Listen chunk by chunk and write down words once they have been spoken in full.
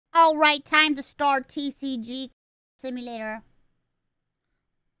Alright, time to start TCG Simulator.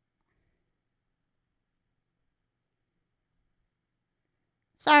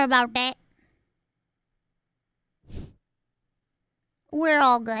 Sorry about that. We're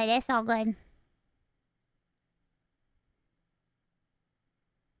all good. It's all good.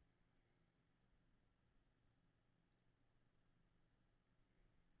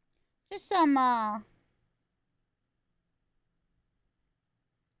 Just some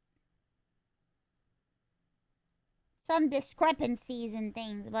discrepancies and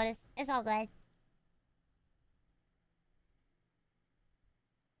things, but it's all good.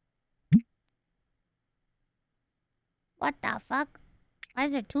 What the fuck? Why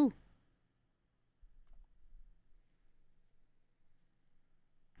is there two?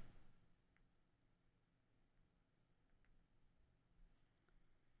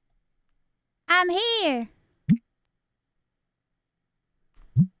 I'm here.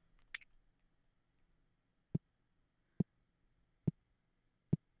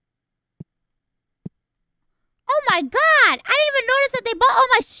 Oh my god! I didn't even notice that they bought all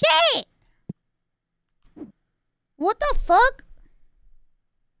my shit! What the fuck?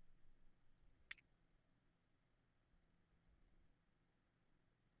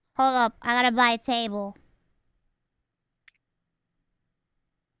 Hold up, I gotta buy a table.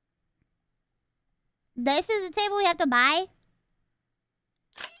 This is the table we have to buy?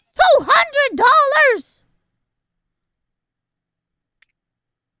 $200!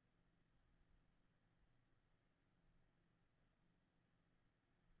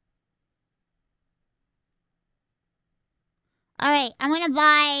 Alright, I'm gonna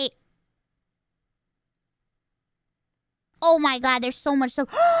buy... Oh my god, there's so much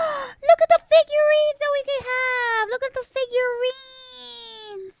stuff. Look at the figurines that we can have! Look at the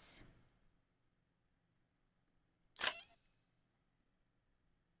figurines!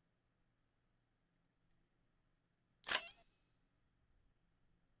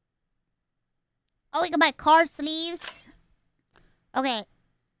 Oh, we can buy card sleeves. Okay.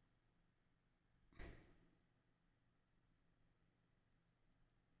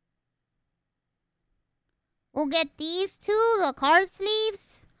 We'll get these two, the card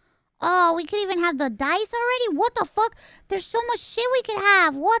sleeves. Oh, we could even have the dice already? What the fuck? There's so much shit we could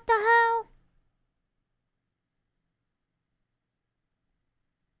have. What the hell?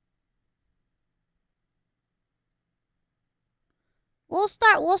 We'll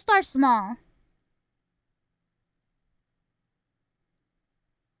start small.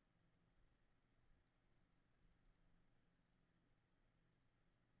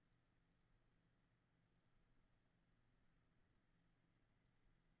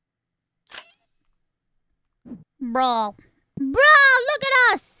 Bro, look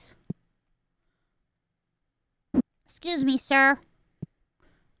at us! Excuse me, sir.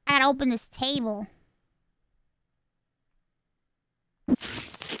 I gotta open this table.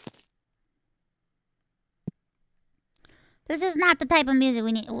 This is not the type of music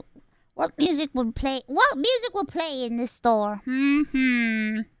we need. What music would play? What music will play in this store?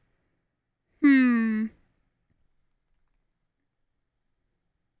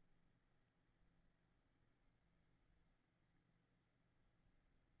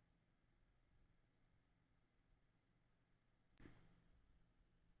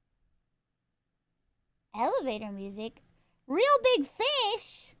 Elevator music? Real Big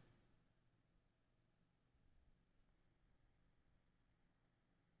Fish?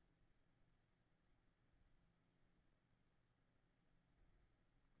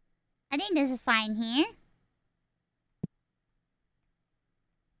 I think this is fine here.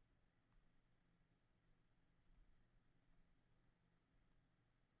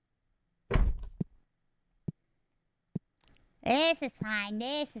 This is fine.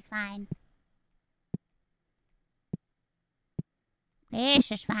 This is fine.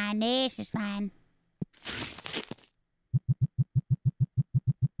 This is fine. This is fine.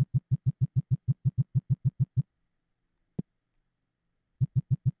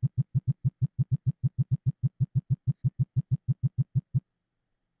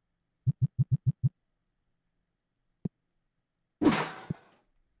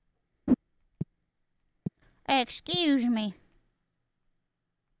 Excuse me.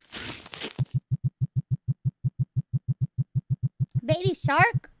 Baby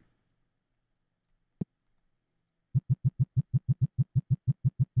shark?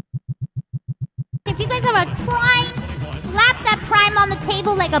 If you guys have a prime, slap that prime on the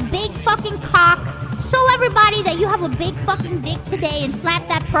table like a big fucking cock. Show everybody that you have a big fucking dick today and slap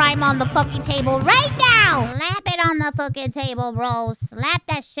that prime on the fucking table right now. Slap it on the fucking table, bro. Slap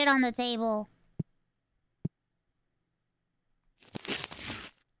that shit on the table.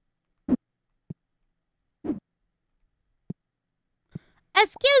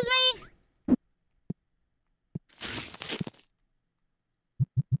 Excuse me?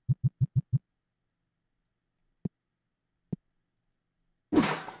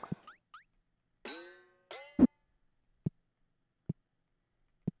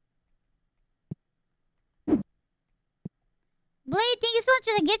 Blade, thank you so much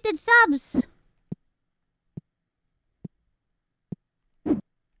for the gifted subs. Hold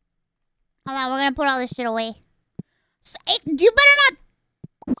on, we're gonna put all this shit away. So, you better not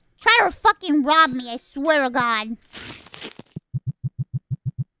try to fucking rob me, I swear to God.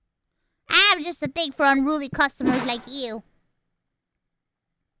 I have just a thing for unruly customers like you.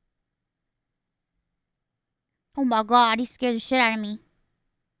 Oh my God, he scared the shit out of me.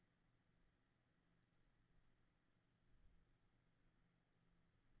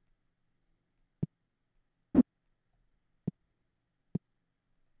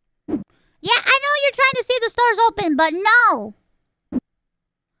 Yeah, I know you're trying to see the stores open, but no.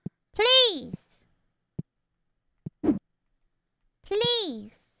 Please.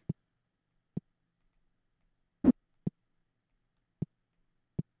 Please.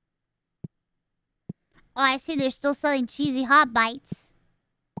 Oh, I see they're still selling cheesy hot bites.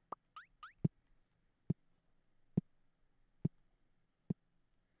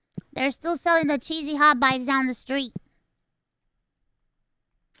 They're still selling the cheesy hot bites down the street.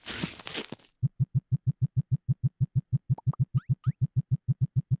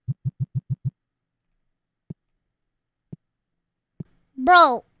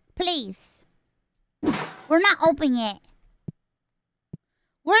 Bro, please. We're not open yet.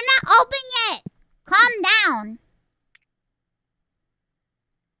 We're not open yet. Calm down.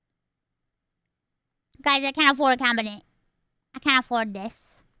 Guys, I can't afford a cabinet. I can't afford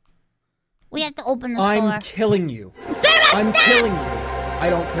this. We have to open the store. I'm killing you. I'm killing you. I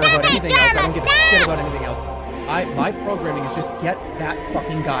don't care about anything else. I don't give a shit about anything else. My programming is just get that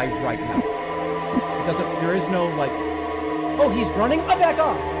fucking guy right now. It doesn't, there is no like, oh, he's running, I'll back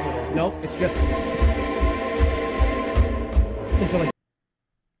off. Nope, it's just until like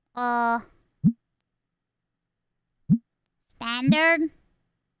standard.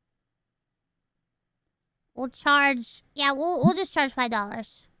 We'll charge, yeah, we'll just charge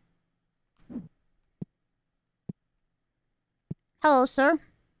 $5. Hello, sir.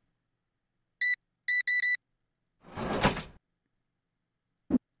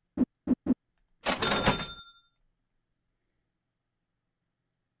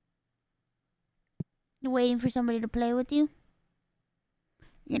 You waiting for somebody to play with you?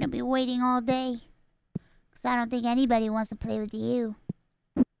 You're gonna be waiting all day. Cause I don't think anybody wants to play with you.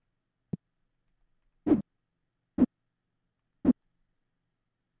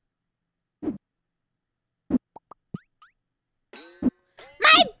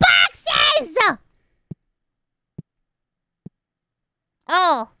 My boxes!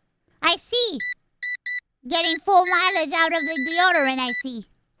 Oh, I see. Getting full mileage out of the deodorant, I see.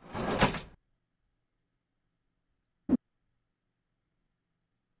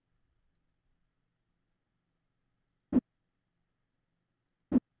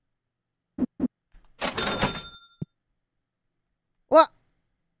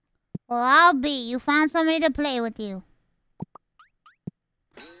 Well, I'll be. You found somebody to play with you.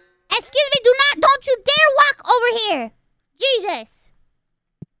 Excuse me, don't you dare walk over here! Jesus!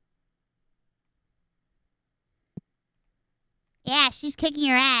 Yeah, she's kicking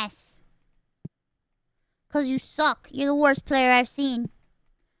your ass. Cause you suck. You're the worst player I've seen.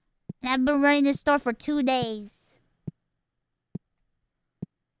 And I've been running this store for 2 days.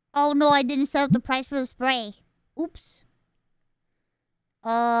 Oh no, I didn't set up the price for the spray. Oops.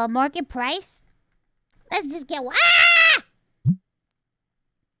 Market price? Let's just get one. Ah!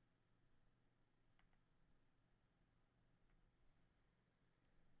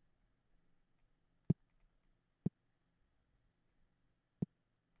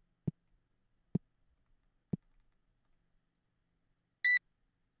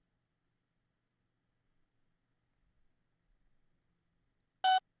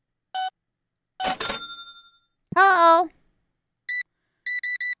 Uh-oh.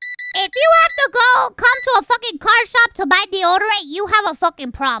 If you have to come to a fucking car shop to buy deodorant, you have a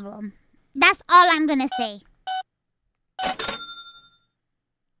fucking problem. That's all I'm gonna say.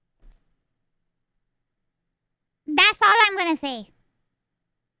 That's all I'm gonna say.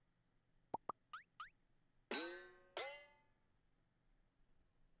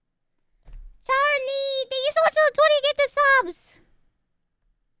 Charlie, thank you so much for the 20 gifted subs.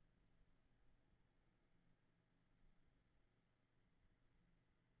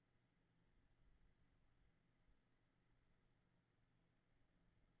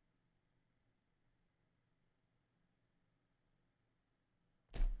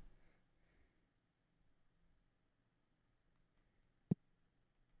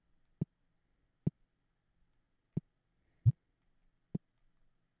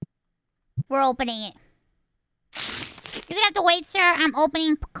 We're opening it. You're gonna have to wait, sir. I'm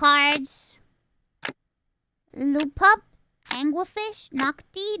opening cards. Loopup, Anglerfish,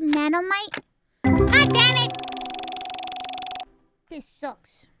 Nocti, Nanomite. God damn it! This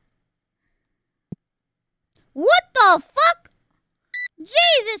sucks. What the fuck?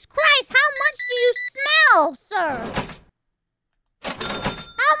 Jesus Christ, how much do you smell, sir?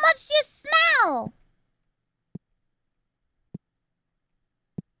 How much do you smell?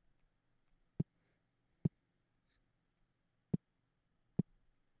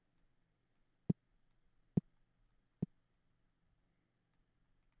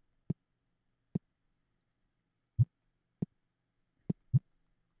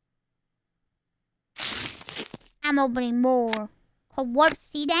 I'm opening more. A warp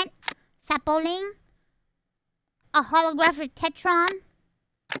seedant, sapling, a holographic tetron.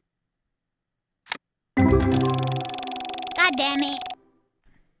 God damn it.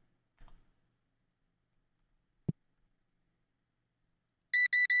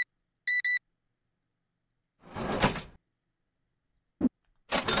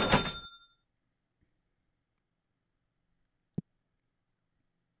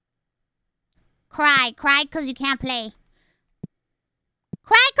 Cry, cry cause you can't play.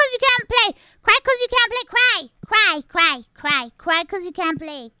 Cry cause you can't play. Cry cause you can't play. Cry, cry, cry, cry, cry cause you can't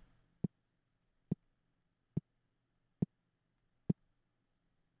play.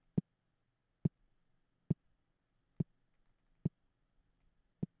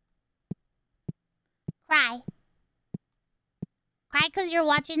 Cry. Cry cause you're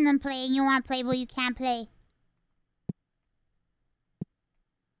watching them play and you want to play but you can't play.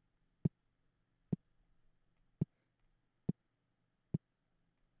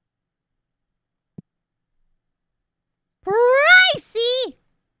 Pricey!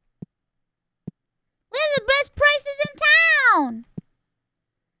 We have the best prices in town!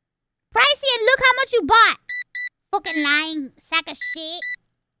 Pricey, and look how much you bought! Fucking lying sack of shit.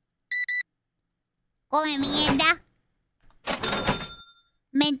 Come mierda.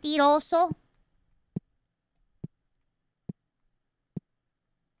 Mentiroso.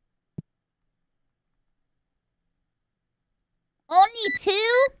 Only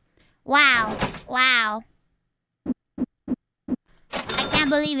 2? Wow. Wow. I can't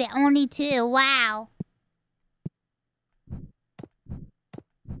believe it. Only 2. Wow.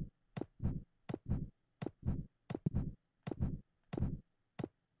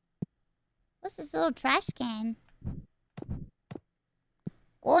 What's this little trash can?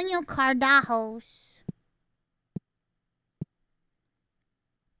 Coño Cardajos.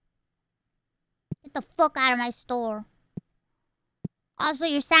 Get the fuck out of my store. Also,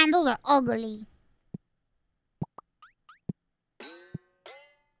 your sandals are ugly.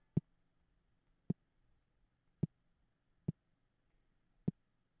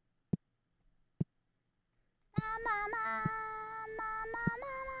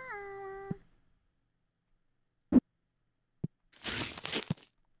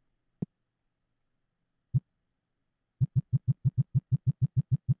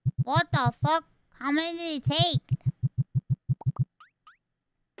 What the fuck? How many did it take?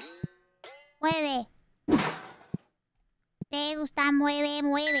 Mueve. Te gusta, mueve,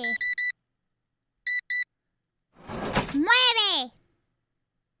 mueve. Mueve.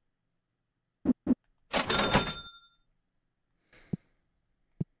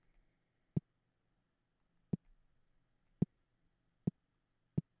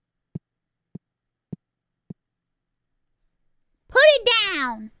 Put it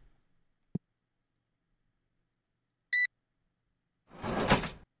down.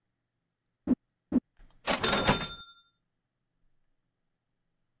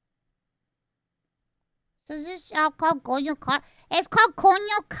 So is this all called Coño Car? It's called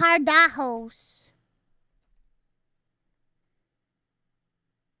Coño Cardajos.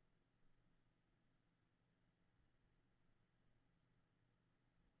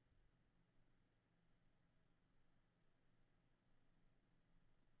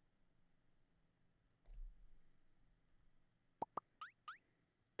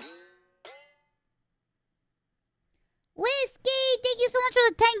 Whiskey, thank you so much for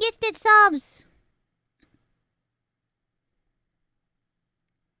the 10 gifted subs.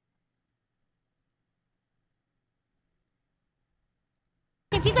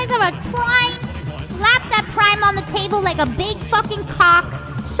 If you guys have a prime, slap that prime on the table like a big fucking cock.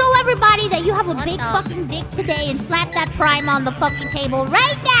 Show everybody that you have a big fucking dick today and slap that prime on the fucking table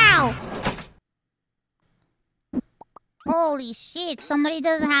right now. Holy shit, somebody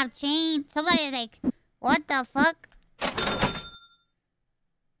doesn't have change. Somebody's like, what the fuck? Yo,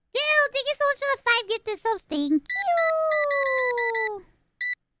 thank you so much for the 5 gifted subs. Thank you.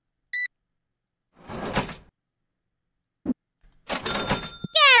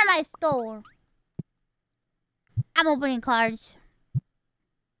 my store. I'm opening cards.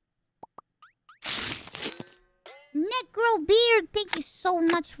 Necro Beard, thank you so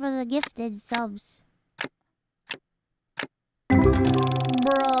much for the gifted subs. Bro.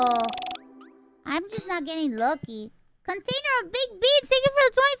 I'm just not getting lucky. Container of Big Beans, thank you for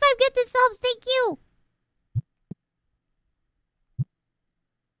the 25 gifted subs. Thank you.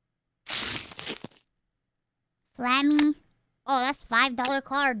 Flammy. Oh, that's $5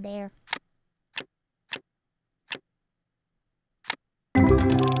 card there.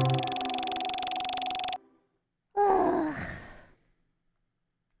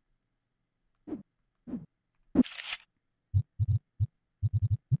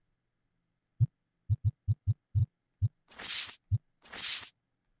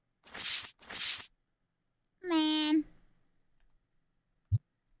 Man.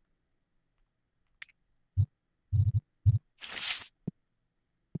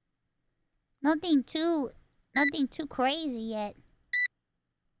 Nothing too crazy yet.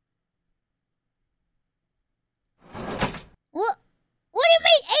 What do you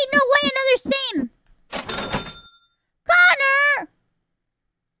mean? Ain't no way another sim. Connor!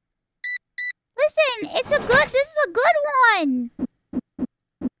 Listen, this is a good one.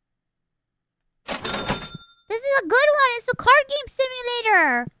 This is a good one. It's a card game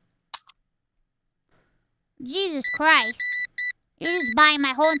simulator. Jesus Christ. You're just buying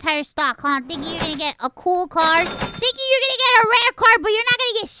my whole entire stock, huh? Thinking you're gonna get a cool card? Thinking you're gonna get a rare card, but you're not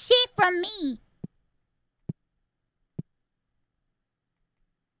gonna get shit from me.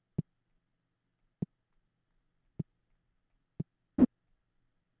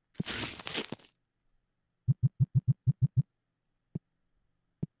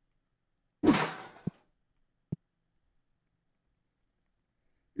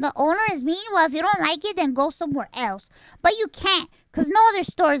 The owner is mean? Well, if you don't like it, then go somewhere else. But you can't, because no other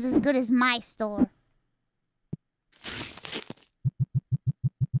store is as good as my store.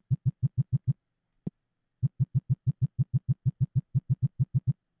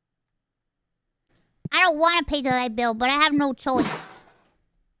 I don't want to pay the light bill, but I have no choice.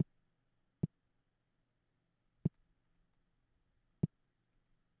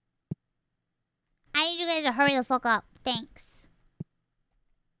 I need you guys to hurry the fuck up. Thanks.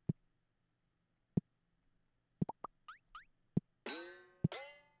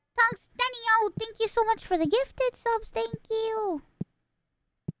 Tungstenio, thank you so much for the gifted subs. Thank you.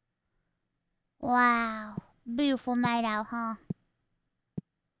 Wow. Beautiful night out, huh?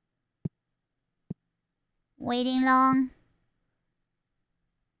 Waiting long?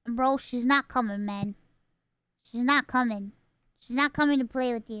 Bro, she's not coming, man. She's not coming. She's not coming to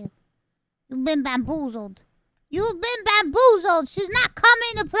play with you. You've been bamboozled. You've been bamboozled. She's not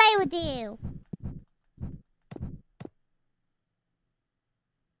coming to play with you.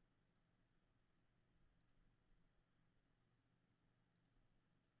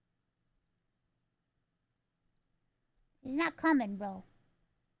 She's not coming, bro.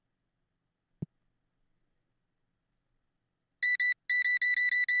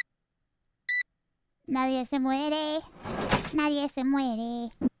 Nadie se muere. Nadie se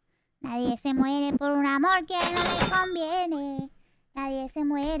muere. Nadie se muere por un amor que no le conviene. Nadie se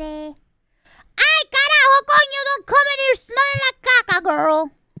muere. ¡Ay, carajo, coño! Don't come in here smelling like caca,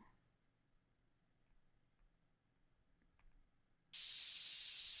 girl.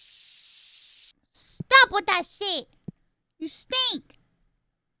 Stop with that shit. You stink.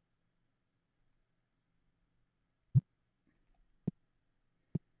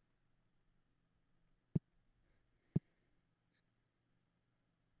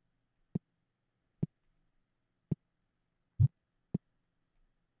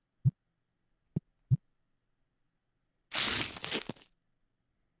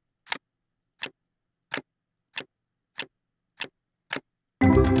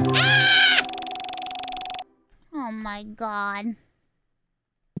 Oh my god.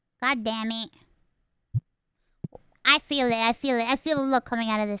 God damn it. I feel it. I feel it. I feel the look coming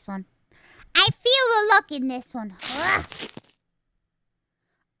out of this one. I feel the look in this one. Ugh.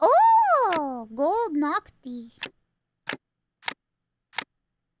 Oh, gold Nocti.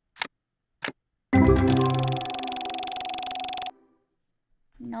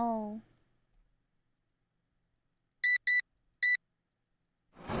 No.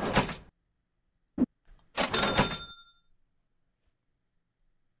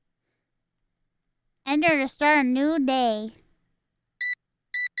 Enter to start a new day.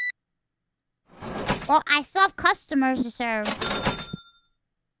 Well, I still have customers to serve.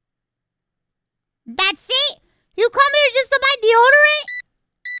 That's it? You come here just to buy deodorant?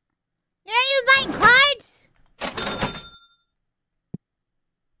 You're not even buying cards?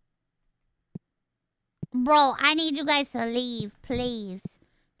 Bro, I need you guys to leave, please.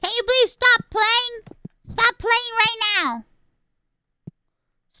 Can you please stop playing? Stop playing right now.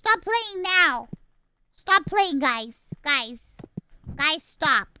 Stop playing now. Stop playing, guys. Guys,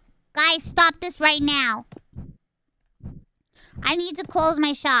 stop. Guys, stop this right now. I need to close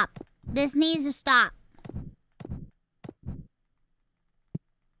my shop. This needs to stop.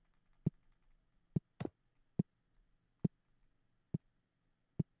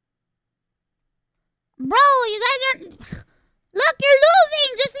 Bro, you guys are... Look, you're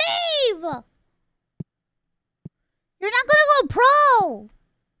losing! Just leave! You're not gonna go pro!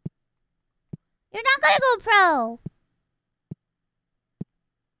 You're not gonna go pro!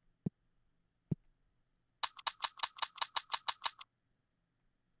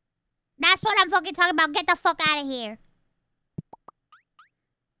 That's what I'm fucking talking about. Get the fuck out of here.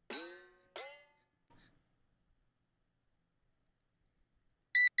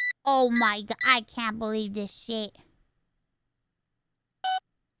 Oh my god, I can't believe this shit.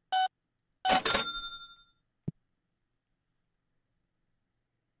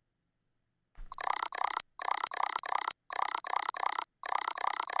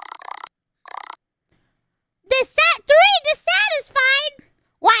 Dissatisfied?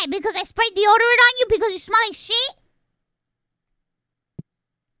 Why? Because I sprayed deodorant on you because you smell like shit?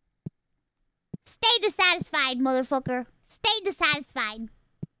 Stay dissatisfied, motherfucker. Stay dissatisfied.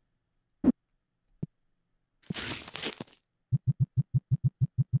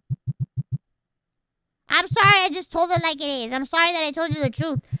 I'm sorry I just told it like it is. I'm sorry that I told you the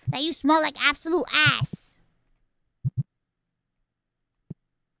truth. That you smell like absolute ass.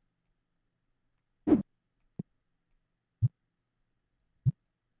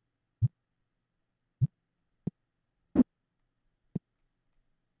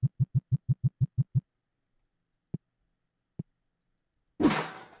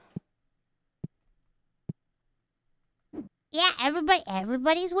 Yeah,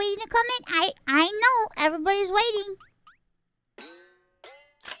 everybody's waiting to come in. I know, everybody's waiting.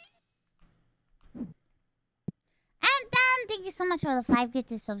 And then, thank you so much for the 5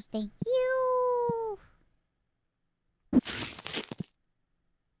 gifted subs. Thank you.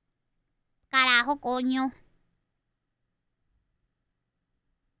 Carajo, coño.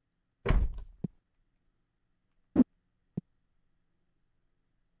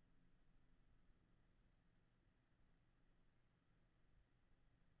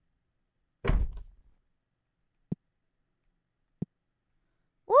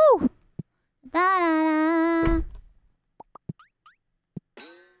 Woo! Da-da-da.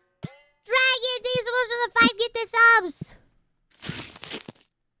 Dragon, thank you so much for the 5 gifted subs.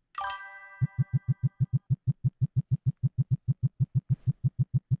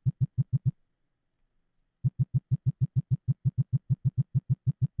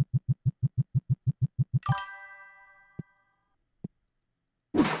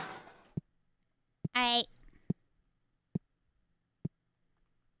 Alright.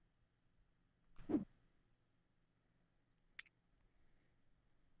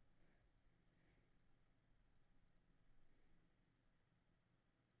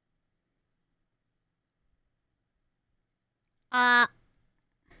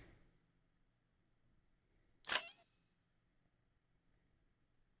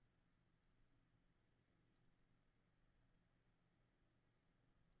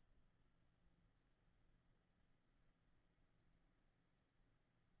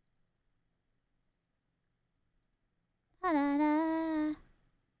 Da-da-da.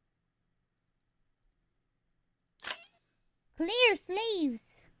 Clear sleeves.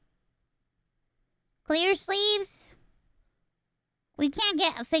 Clear sleeves? We can't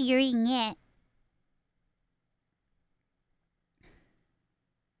get a figurine yet.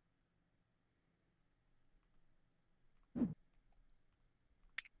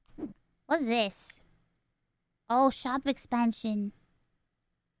 What's this? Oh, shop expansion.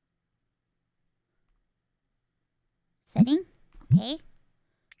 Setting? Okay.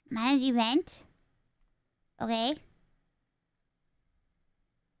 Manage event. Okay.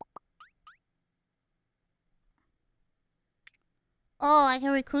 Oh, I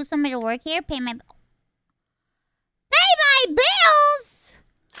can recruit somebody to work here? Pay my bills?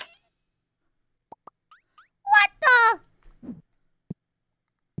 What the?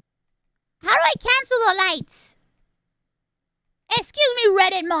 How do I cancel the lights? Excuse me,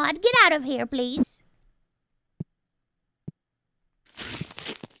 Reddit mod. Get out of here, please.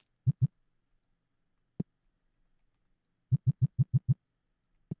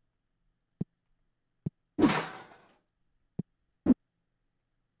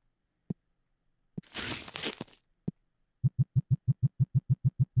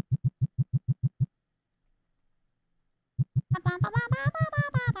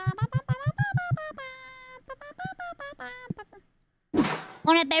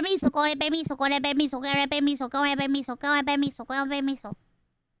 Con el permiso, con el permiso, con el permiso, con el permiso, con el permiso, con el permiso, con el permiso.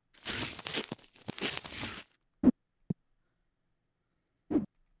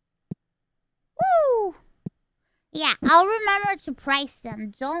 Woo! Yeah, I'll remember to price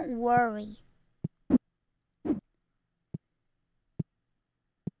them. Don't worry.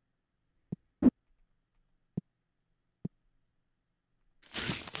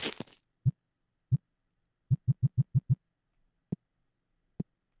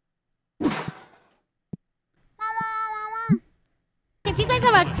 If you guys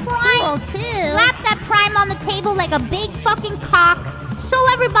have a Prime, slap that Prime on the table like a big fucking cock.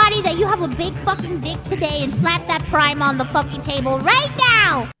 Show everybody that you have a big fucking dick today and slap that Prime on the fucking table right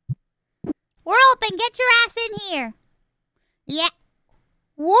now. We're open. Get your ass in here. Yeah.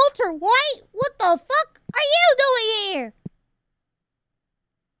 Walter White? What the fuck are you doing here?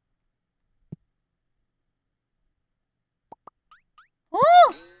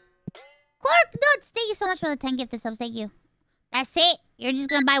 Oh! Clark Nuts, thank you so much for the 10 gifted subs. Thank you. That's it? You're just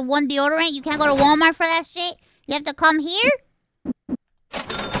gonna buy one deodorant? You can't go to Walmart for that shit? You have to come here? This,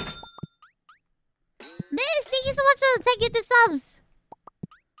 thank you so much for the 10 gifted subs.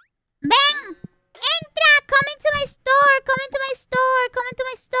 Bang! Entra! Come into my store! Come into my store! Come into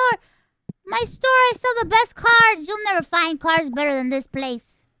my store! My store, I sell the best cards. You'll never find cards better than this place.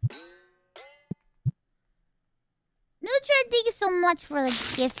 Nutra, thank you so much for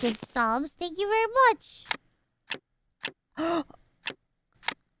the gifted subs. Thank you very much. A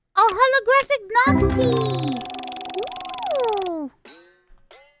holographic Nocti! Ooh!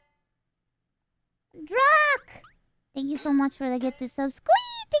 Druck! Thank you so much for the gifted subs.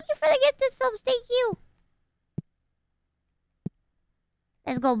 Squee! Thank you for the gifted subs. Thank you.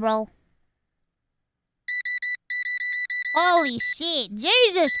 Let's go, bro. Holy shit.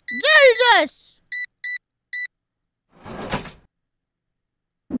 Jesus! Jesus!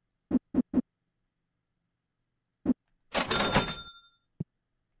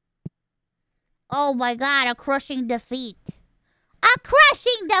 Oh my god, a crushing defeat. A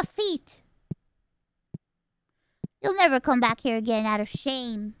crushing defeat! You'll never come back here again out of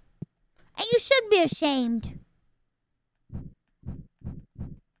shame. And you should be ashamed.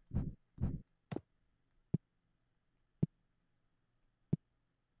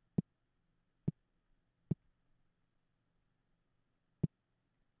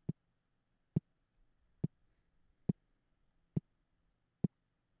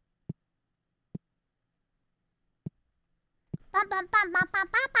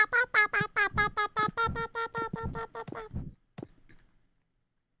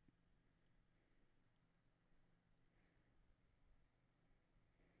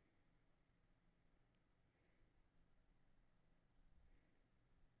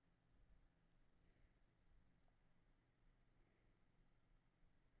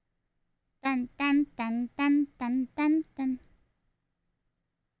 Dun dun dun dun dun dun dun.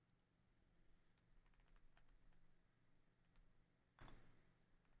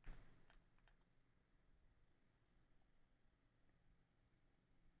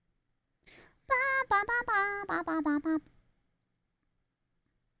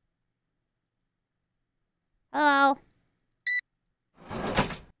 Hello.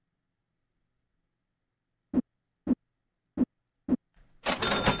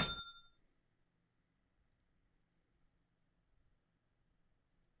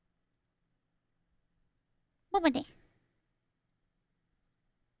 Bumadi.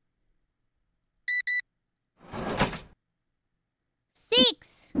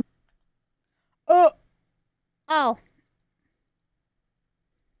 6. Oh.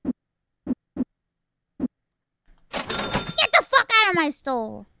 Get the fuck out of my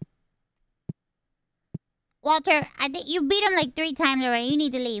store. Walter, I think you beat him like 3 times already. You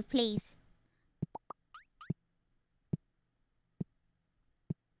need to leave, please.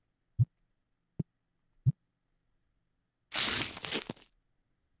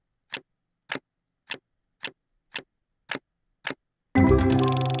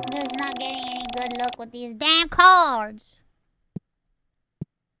 There's not getting any good luck with these damn cards.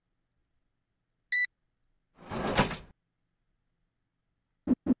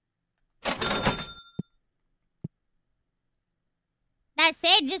 That's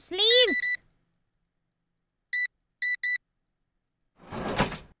it, just leaves.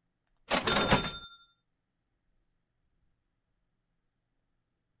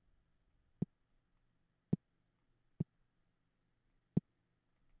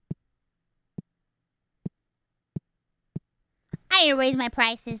 I need to raise my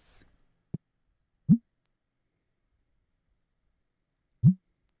prices.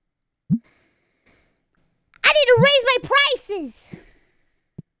 I need to raise my prices.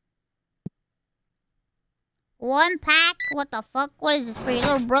 1 pack? What the fuck? What is this, for your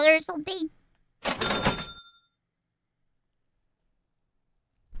little brother or something?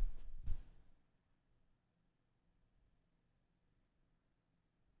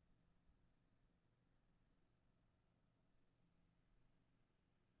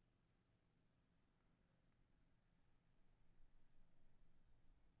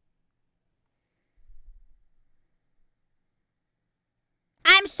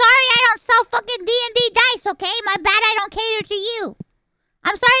 I'm sorry I don't sell fucking D&D dice, okay? My bad I don't cater to you.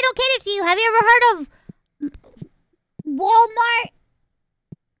 I'm sorry I don't cater to you. Have you ever heard of Walmart?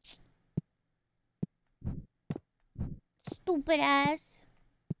 Stupid ass.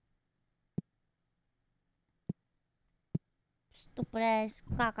 Stupid ass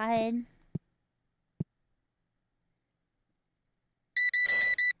cockahead.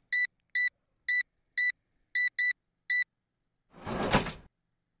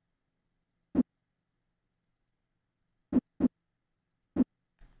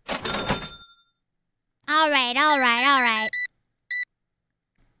 Alright, alright, alright.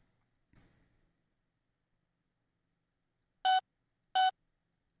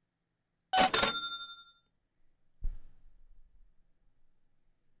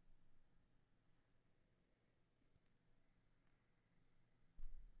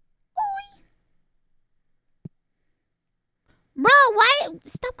 Bro, why?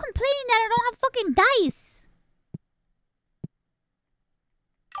 Stop complaining that I don't have fucking dice.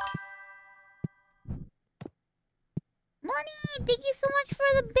 Money, thank you so much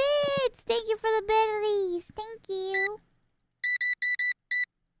for the bits. Thank you for the bitties. Thank you.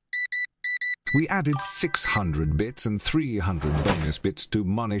 We added 600 bits and 300 bonus bits to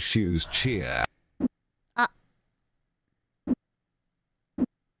Money Shoes cheer.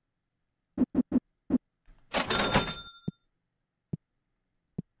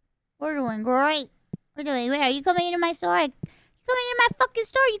 We're doing great. We're doing great. Are you coming into my store? You coming into my fucking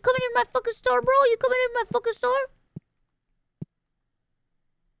store? You coming into my fucking store, bro? You coming into my fucking store?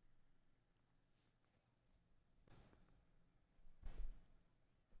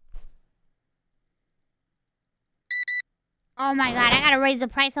 Oh my god, I gotta raise the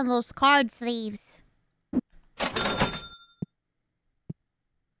price on those card sleeves.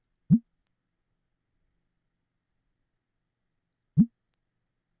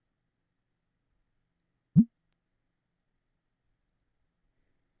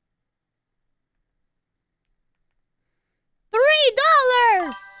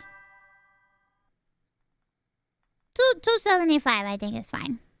 $3! $2.75, I think is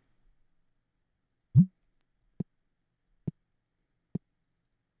fine.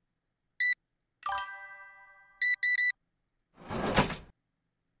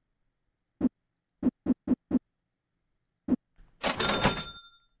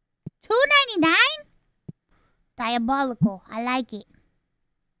 $2.99? Diabolical. I like it.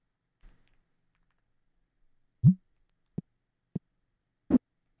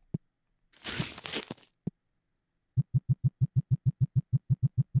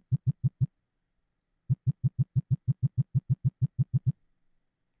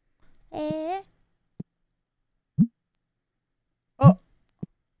 Eh? Oh.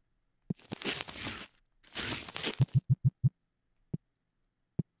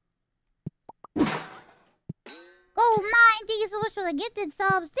 Gold 9, thank you so much for the gifted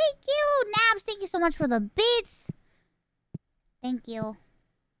subs. Thank you. Nabs, thank you so much for the bits. Thank you.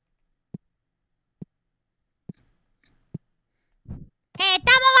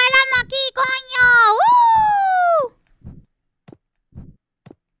 ¡Estamos bailando aquí, coño! ¡Woo!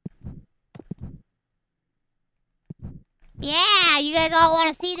 Yeah, you guys all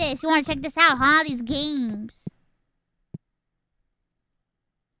want to see this. You want to check this out, huh? These games.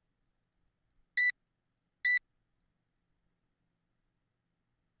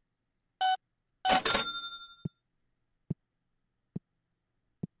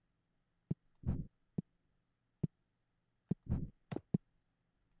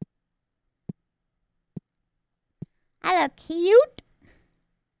 I look cute.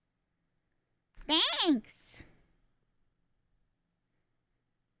 Thanks.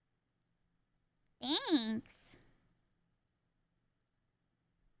 Thanks.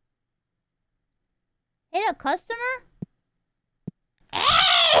 Hit a customer?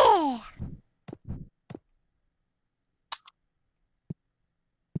 Eh!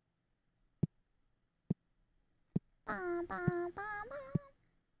 Bum, bum, bum, bum.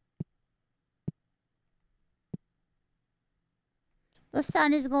 The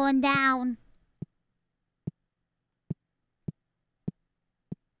sun is going down.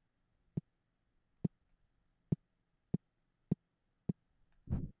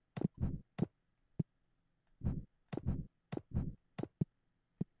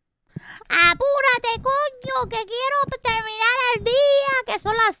 Apúrate, coño, que quiero terminar el día, que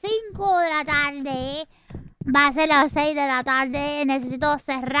son las 5 de la tarde. Va a ser las 6 de la tarde. Necesito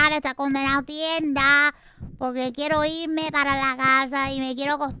cerrar esta condenada tienda porque quiero irme para la casa y me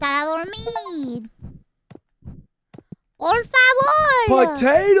quiero acostar a dormir. Por favor.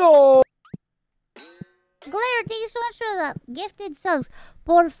 Potato. Glitter, thank you so much for the gifted subs.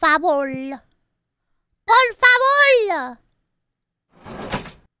 Por favor. Por favor.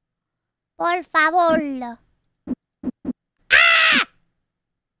 Por favor. ¡Ah!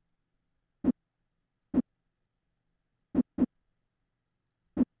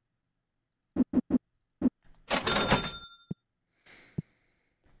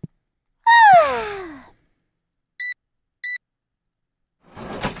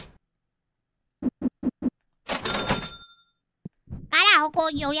 Carajo,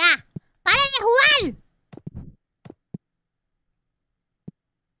 coño, ya. ¡Paren de jugar!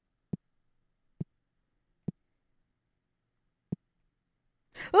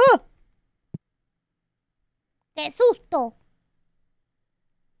 ¡Oh! ¡Qué susto!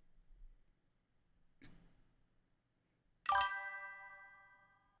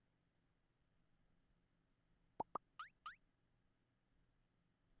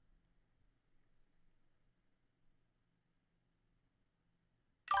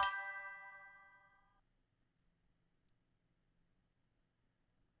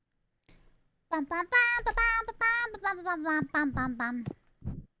 Pam pam pam pam pam pam pam pam pam pam pam.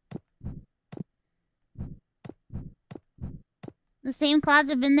 The same clouds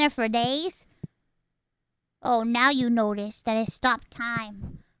have been there for days. Oh, now you notice that I stopped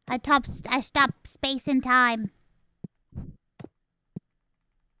time. I stopped space and time.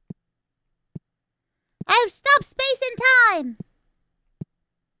 I've stopped space and time.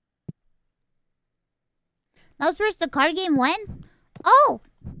 That's where's the card game went? Oh,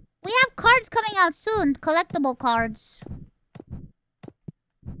 we have cards coming out soon. Collectible cards.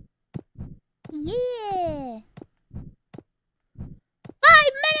 Yeah.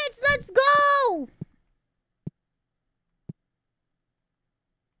 5 minutes, let's go!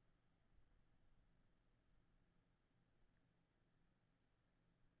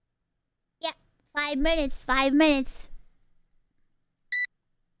 Yeah, 5 minutes, 5 minutes.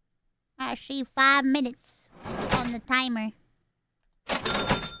 Actually, 5 minutes on the timer.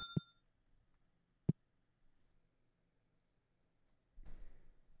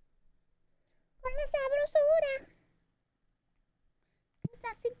 Con la sabrosura.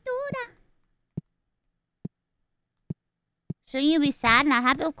 La cintura. Shouldn't you be sad, not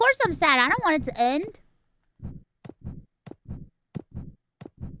happy? Of course I'm sad. I don't want it to end.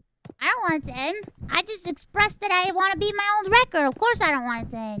 I don't want it to end. I just expressed that I want to be my old record. Of course I don't want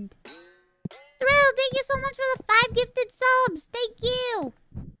it to end. Thrill, thank you so much for the 5 gifted subs. Thank you.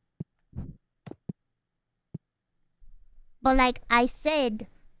 But like I said,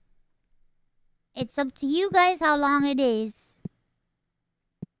 it's up to you guys how long it is.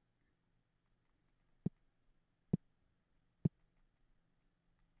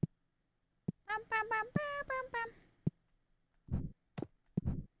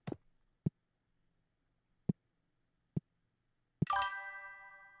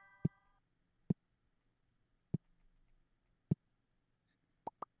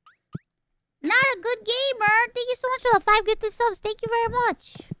 Not a good gamer. Thank you so much for the 5 gifted subs. Thank you very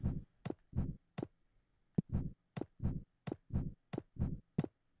much.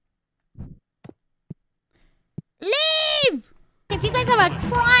 Leave! If you guys have a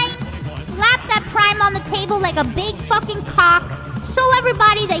prime, slap that prime on the table like a big fucking cock. Show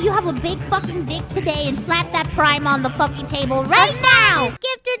everybody that you have a big fucking dick today and slap that prime on the fucking table right now!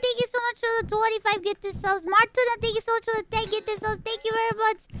 Gifter, thank you so much for the 25 gifted subs. Martuna, thank you so much for the 10 gifted subs. Thank you very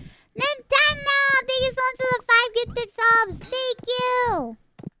much. Nintendo, thank you so much for the 5 gifted subs. Thank you.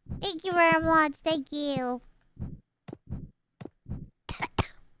 Thank you very much. Thank you.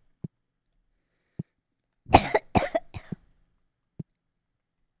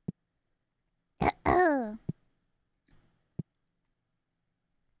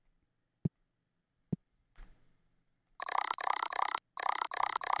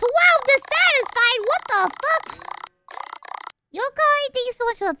 Dissatisfied? What the fuck? Yokoi, thank you so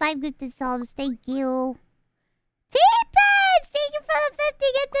much for the 5 gifted subs. Thank you. T-Pants, thank you for the 50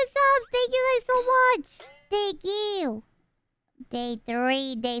 gifted subs. Thank you guys so much. Thank you. Day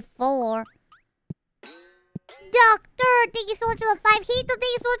 3, day 4. Doctor, thank you so much for the 5. Hito, thank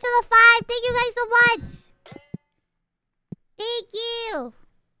you so much for the 5. Thank you guys so much. Thank you.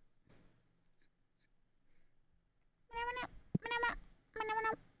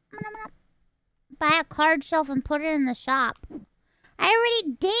 Buy a card shelf and put it in the shop. I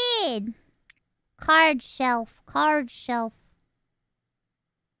already did. Card shelf. Card shelf.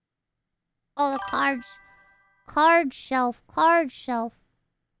 Oh, the cards. Card shelf. Card shelf.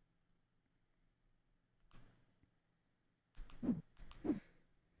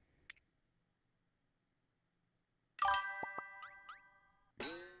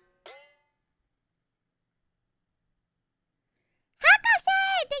 Hakase!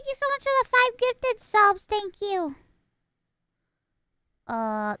 Thank you so much for the 5 gifted subs. Thank you.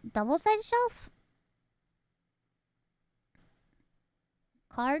 Double-sided shelf?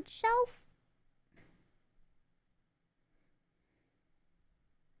 Card shelf?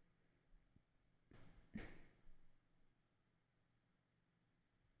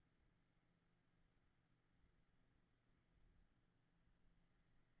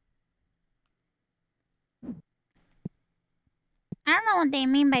 I don't know what they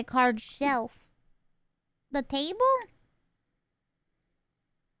mean by card shelf. The table?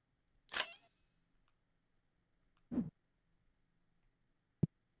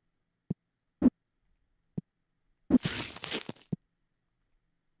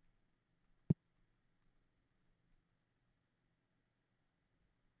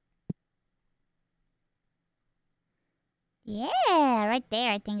 Yeah, right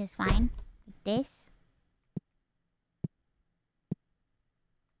there I think is fine. Like this.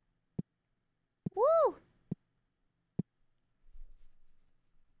 Woo!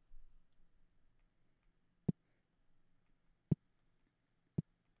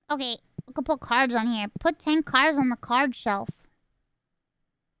 Okay, we could put cards on here. Put 10 cards on the card shelf.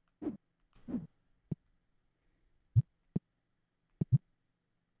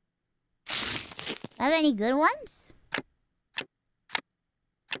 Have any good ones?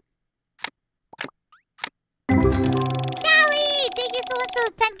 Callie! Thank you so much for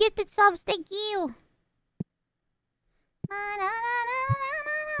the 10 gifted subs. Thank you.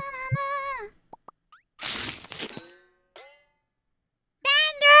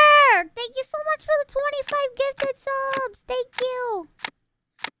 Dander! Thank you so much for the 25 gifted subs. Thank you.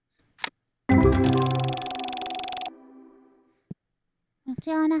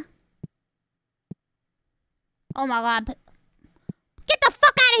 Jonah. Oh my god. Get the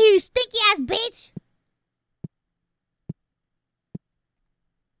fuck out of here, you stinky ass bitch!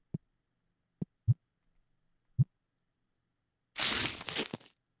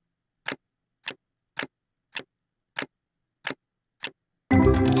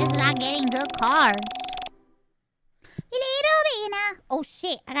 Just not getting good cards. Oh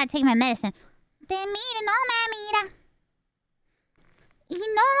shit, I gotta take my medicine. Te mira, no me mira. Y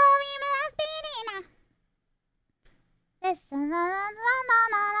no lo mira la aspirina.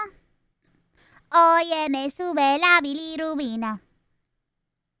 Oye, me sube la bilirrubina.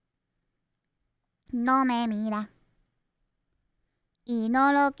 No me mira. Y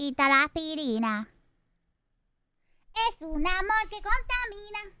no lo quita la aspirina. Es un amor que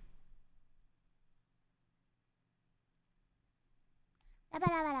contamina.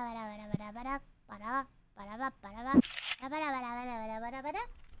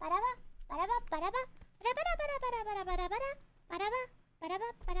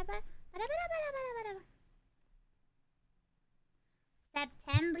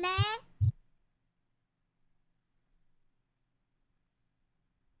 September.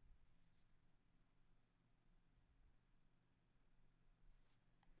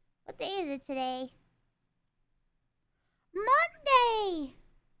 What day is it today? Monday!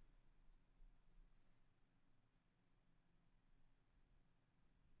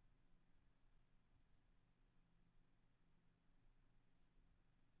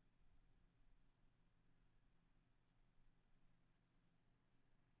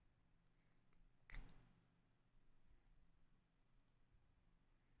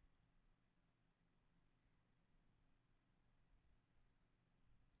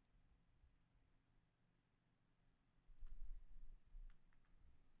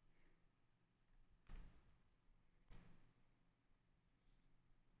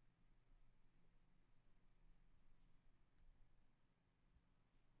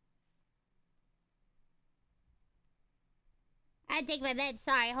 I take my bed.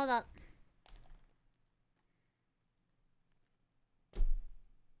 Sorry, hold up.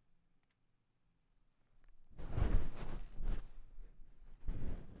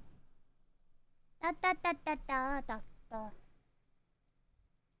 Da da da da da da da.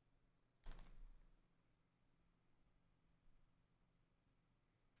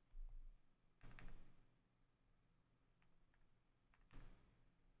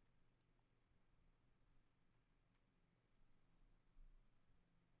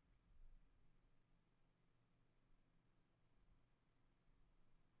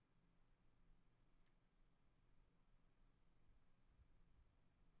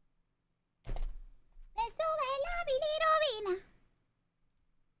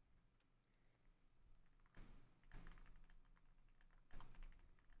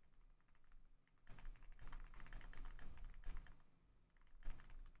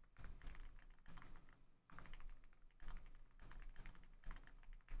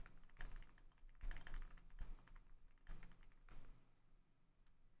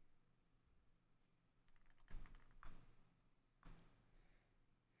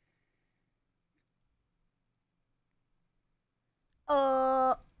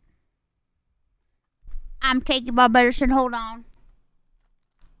 I'm taking my medicine. Hold on.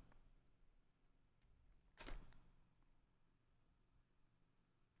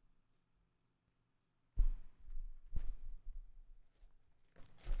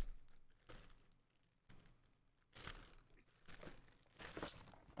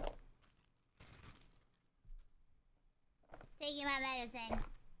 Taking my medicine.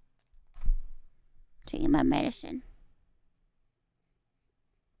 Taking my medicine.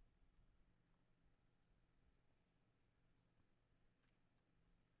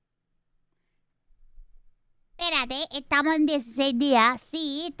 Espérate, estamos en 16 días.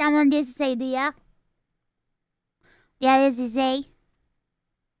 Sí, estamos en 16 días. Día 16.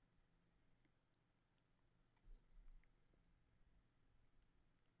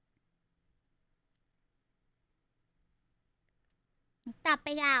 Está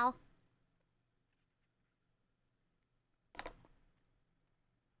pegado.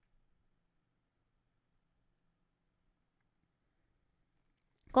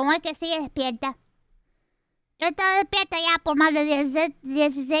 ¿Cómo es que sigue despierta? Yo he estado despierta ya por más de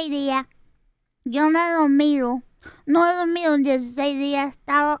 16 días. Yo no he dormido. No he dormido en 16 días. He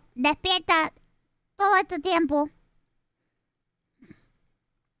estado despierta todo este tiempo.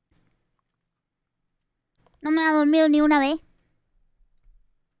 No me ha dormido ni una vez.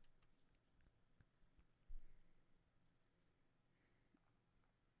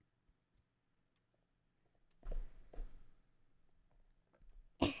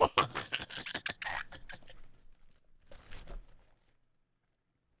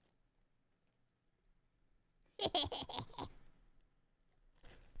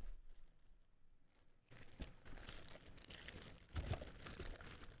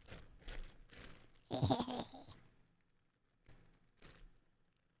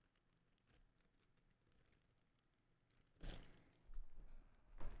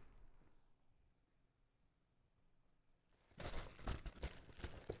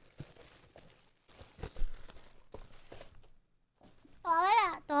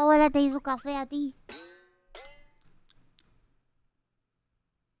 Tu abuela te hizo café a ti.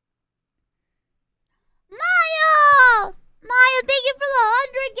 Maya! Maya, thank you for the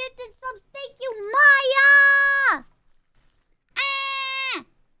 100 gifted subs. Thank you, Maya! Ah!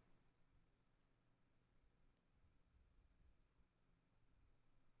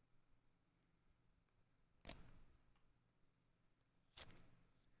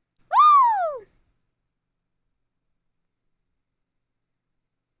 Woo!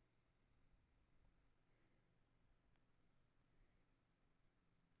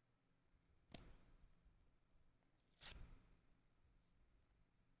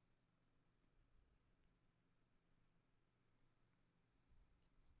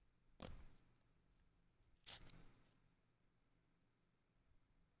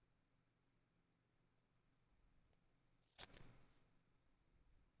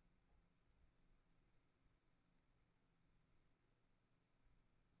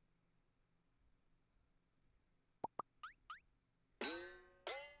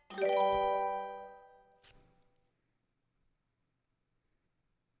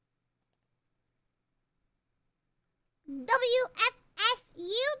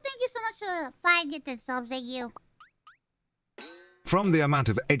 WFSU, thank you so much for the 5 gifted subs. Thank you. From the amount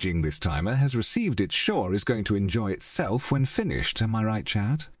of edging this timer has received, it sure is going to enjoy itself when finished. Am I right,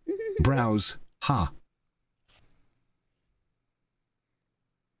 chat? Browse. Ha.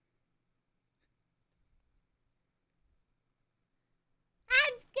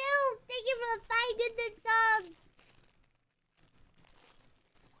 I'm skilled. Thank you for the 5 gifted subs.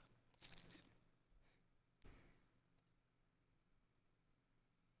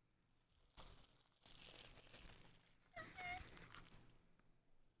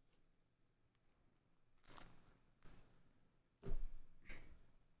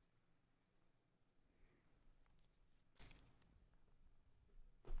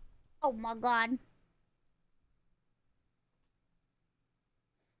 Oh my god.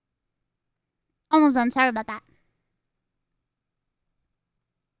 Almost done. Sorry about that.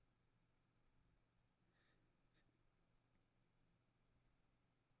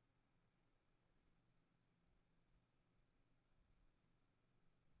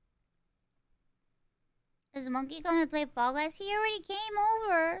 Is Monkey coming to play Fall Guys? He already came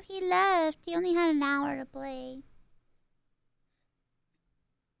over. He left. He only had an hour to play.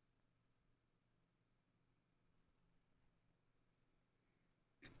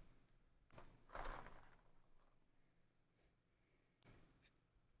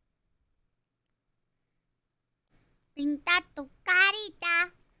 Pinta tu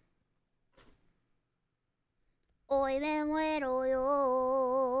carita. Hoy me muero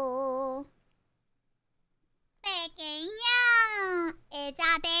yo.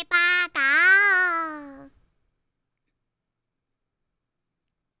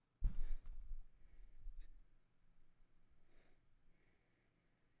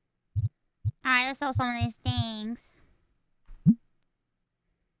 Alright, let's sell some of these things.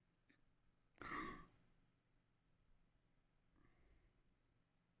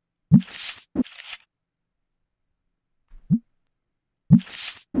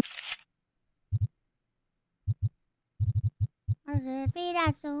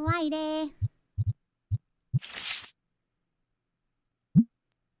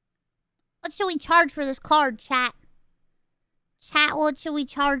 What should we charge for this card, chat? Chat, what should we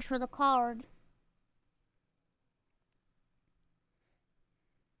charge for the card?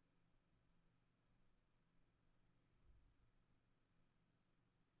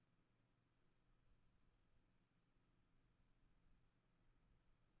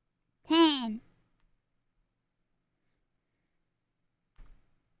 $10.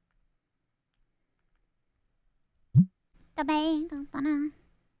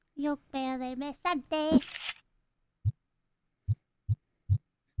 Yo creo de besarte.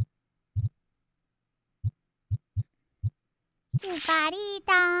 Tu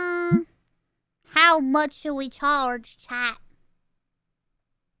carita. How much should we charge, chat?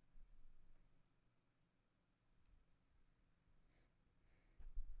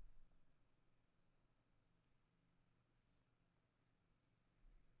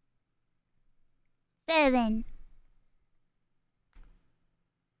 $7.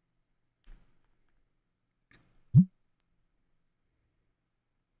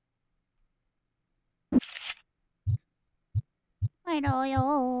 Pero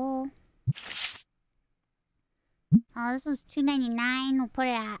yo. Oh, this was $2.99. We'll put it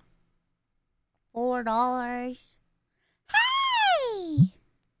at $4. Hey!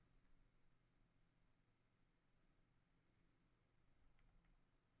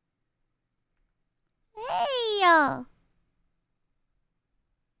 Hey!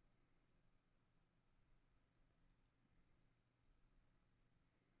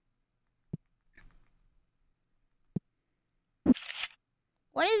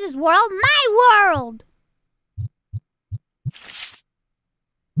 What is this world? My world!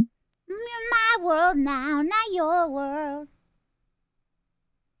 My world now, not your world.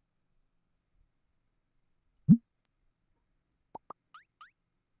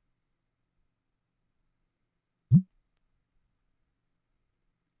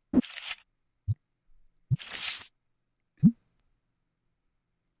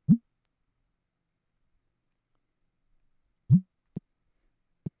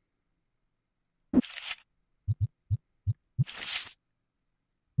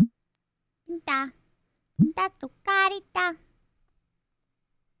 Pinta. Pinta tu carita.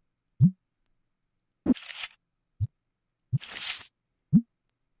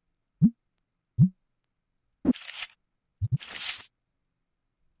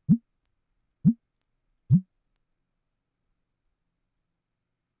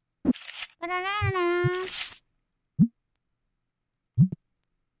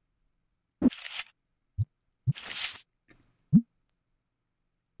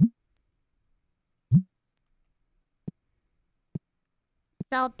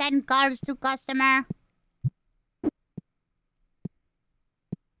 Sell 10 cards to customer.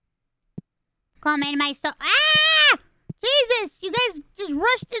 Come in my store. Ah! Jesus, you guys just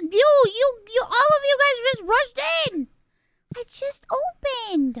rushed in. All of you guys just rushed in. I just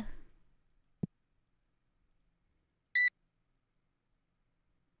opened.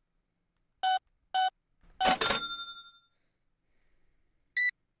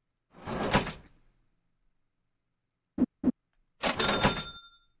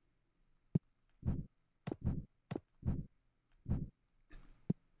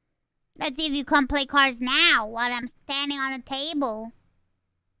 Let's see if you come play cards now while I'm standing on the table.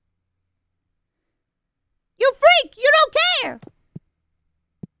 You freak! You don't care!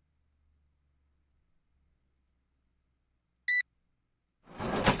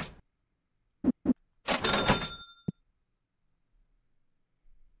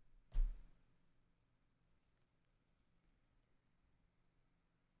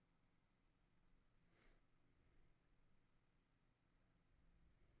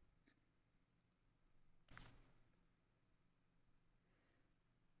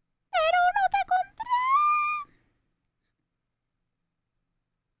 Pero no te encontré.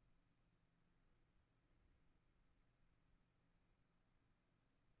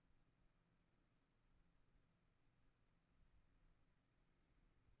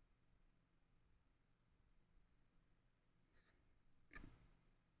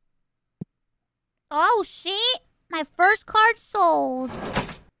 Oh, shit. My first card sold.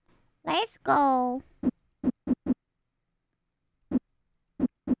 Let's go.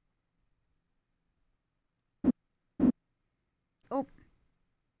 Oh.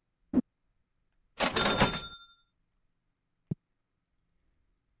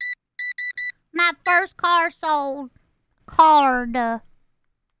 first car sold. Card. Not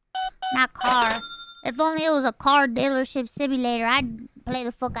car. If only it was a car dealership simulator, I'd play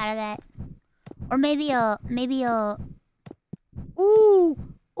the fuck out of that. Or maybe a... Ooh,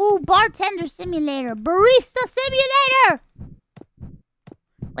 bartender simulator. Barista simulator!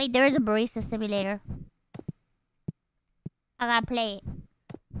 Wait, there is a barista simulator. I gotta play it.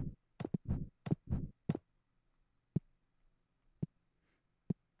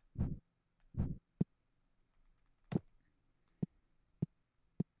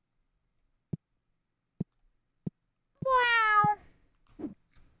 Wow.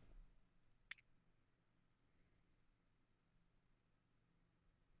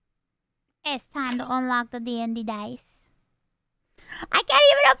 It's time to unlock the D&D dice. I can't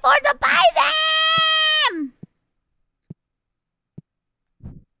even afford to buy them!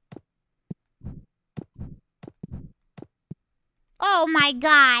 Oh my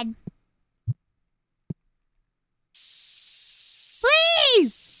god.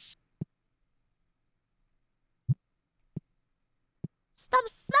 Please! Stop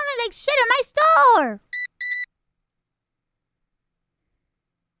smelling like shit in my store!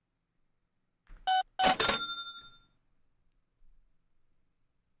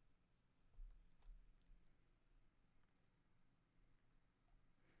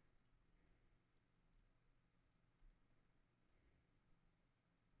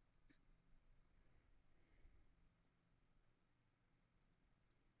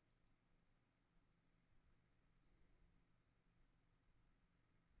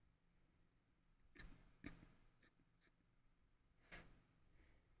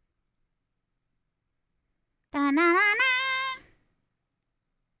 Da-na-na-na.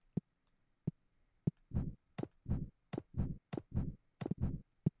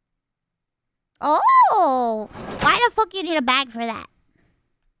 Oh! Why the fuck you need a bag for that?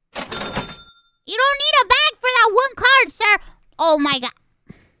 You don't need a bag for that one card, sir! Oh my god.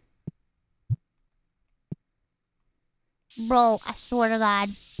 Bro, I swear to god.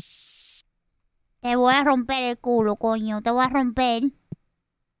 Te voy a romper el culo, coño. Te voy a romper.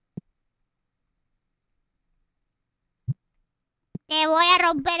 Te voy a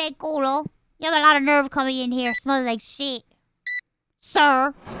romper el culo. You have a lot of nerve coming in here. Smells like shit.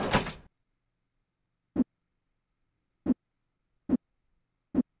 Sir.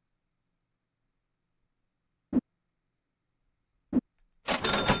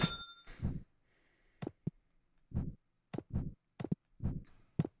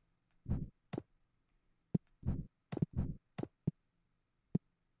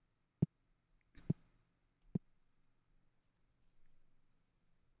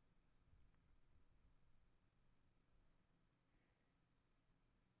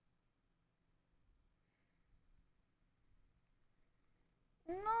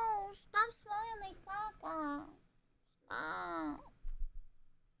 No, stop smelling like caca. Stop.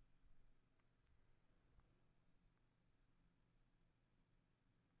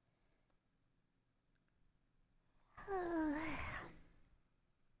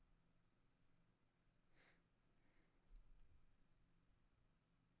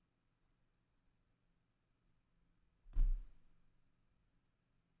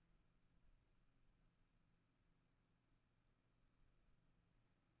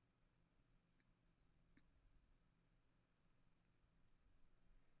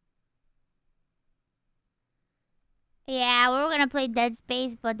 Yeah, we were gonna play Dead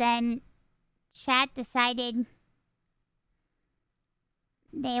Space, but then chat decided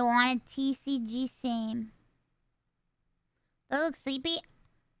they wanted TCG same. Do I look sleepy?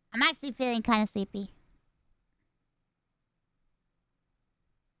 I'm actually feeling kind of sleepy.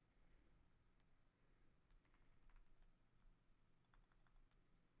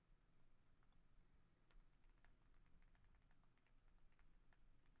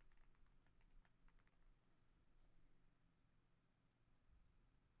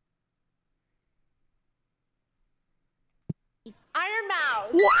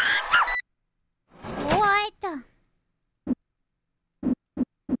 Ironmouse! What? Ew,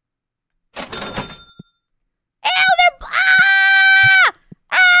 they're... Ah!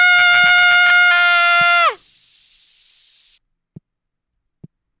 Ah!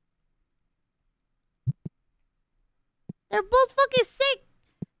 They're both fucking sick,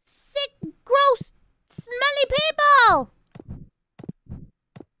 gross, smelly people!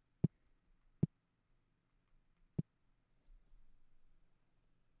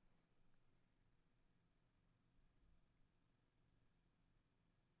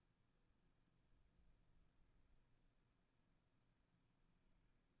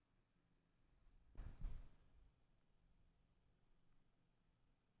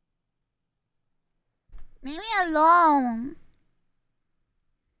 Leave me alone.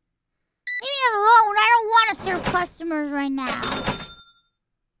 Leave me alone. I don't want to serve customers right now.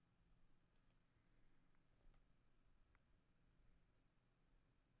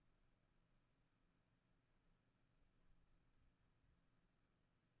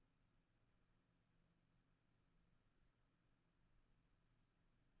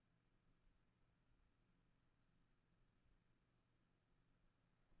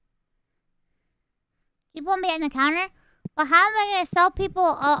 Keep one behind the counter? But how am I going to sell people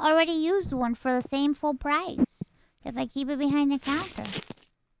already used one for the same full price if I keep it behind the counter?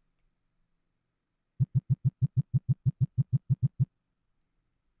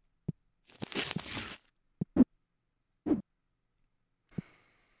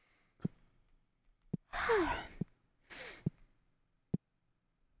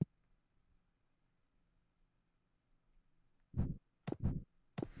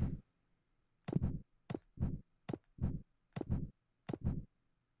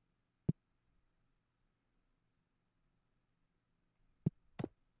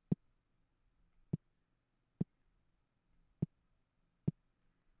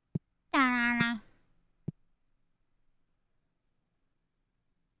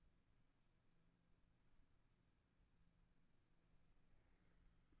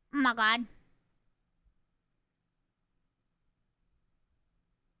 Oh my god.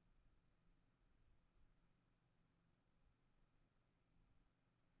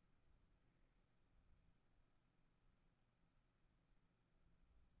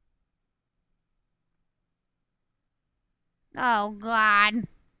 Oh god.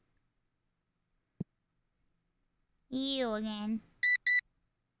 You again.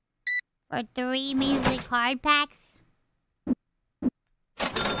 For 3 measly card packs?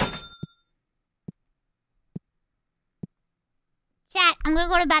 Chat, I'm gonna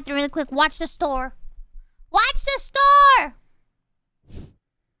go to the bathroom really quick. Watch the store. Watch the store!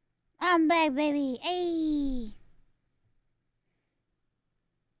 I'm back, baby. Hey.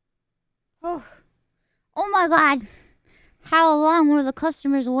 Oh. Oh my god. How long were the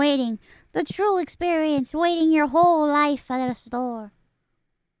customers waiting? The true experience, waiting your whole life at a store.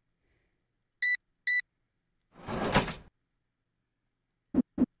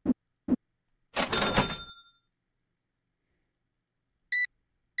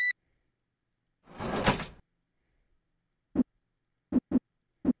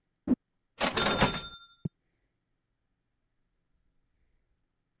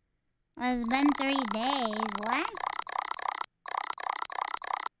 It's been 3 days. What?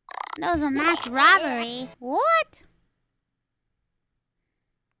 That was a mass robbery. What?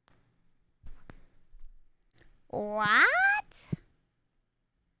 What?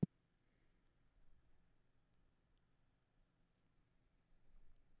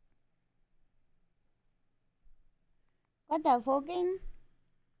 What the fucking?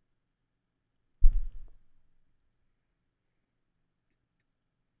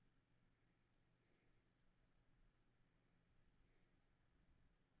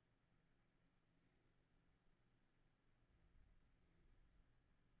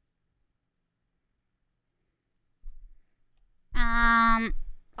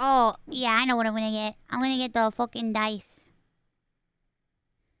 Oh, yeah, I know what I'm gonna get. I'm gonna get the fucking dice.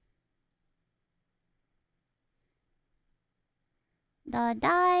 The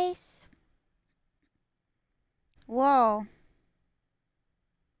dice. Whoa.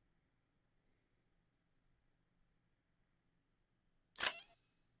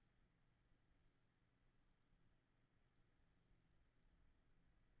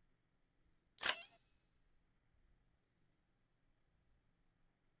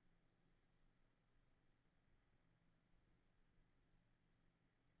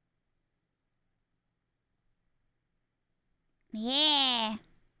 Yeah.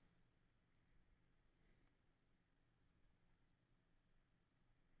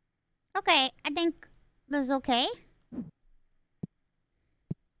 Okay, I think this is okay.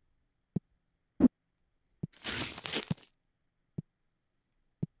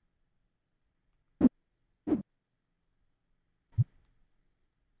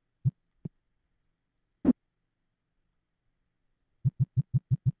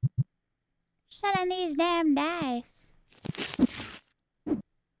 Selling these damn dice.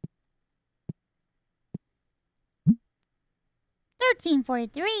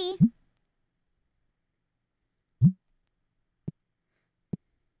 $13.43.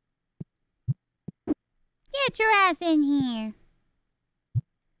 Get your ass in here.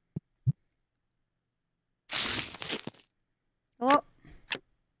 Oh.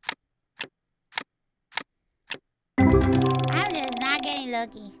 I'm just not getting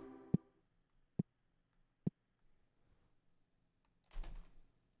lucky.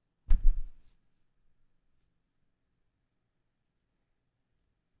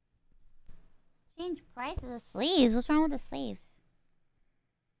 Change prices of sleeves. What's wrong with the sleeves?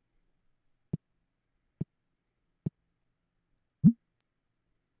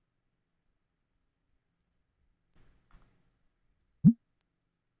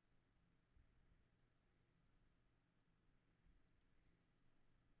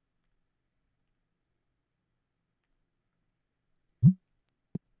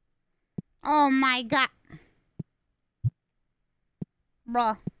 Oh my god.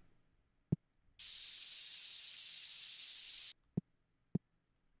 Bruh.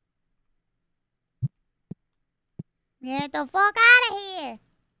 Get the fuck out of here.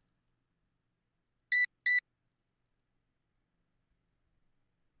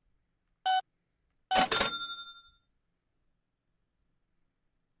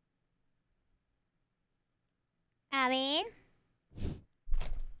 A ver.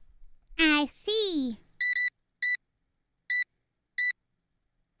 I see.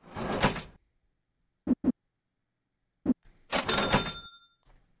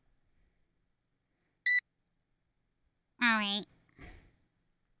 Alright.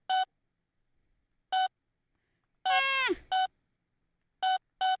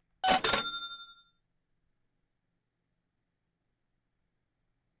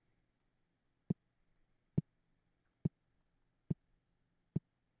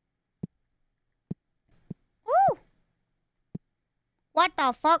 Woo! What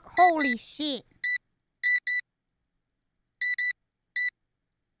the fuck? Holy shit.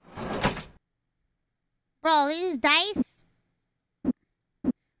 Bro, these dice?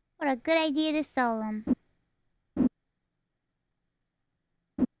 What a good idea to sell them.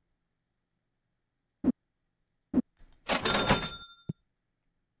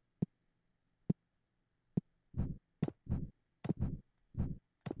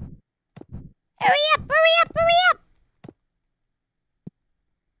 Hurry up, hurry up, hurry up!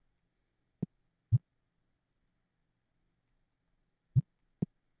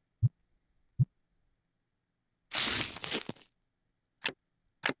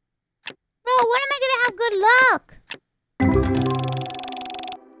 Bro, when am I gonna have good luck?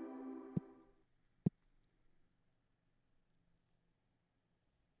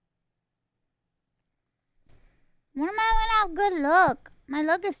 When am I gonna have good luck? My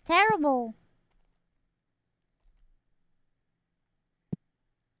luck is terrible.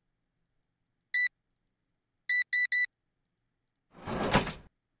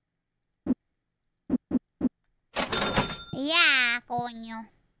 Yeah, coño.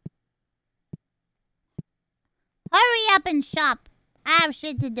 Hurry up and shop. I have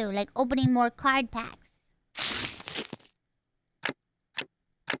shit to do, like opening more card packs.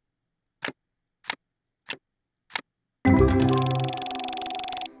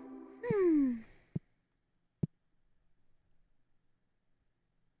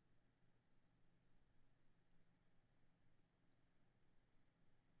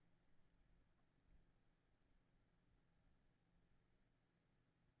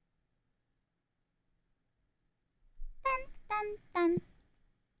 Dun, dun, dun.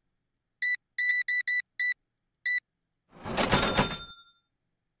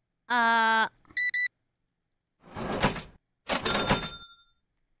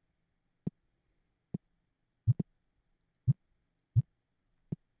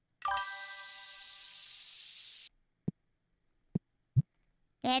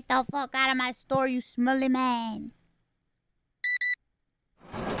 Get the fuck out of my store, you smelly man.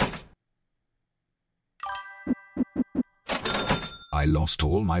 I lost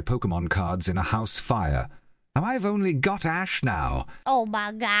all my Pokemon cards in a house fire. And I've only got Ash now. Oh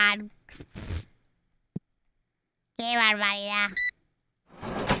my god. Qué barbaridad.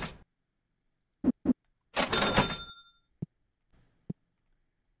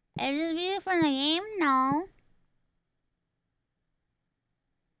 Is this music from the game? No.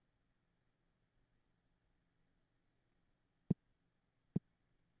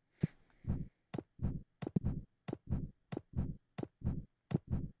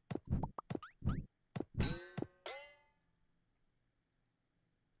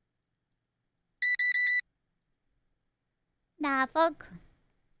 Nah, fuck.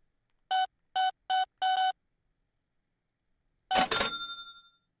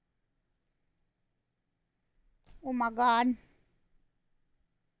 Oh my god.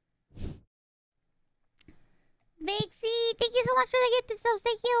 Vixie, thank you so much for the gifted subs.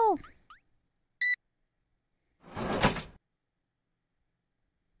 Thank you.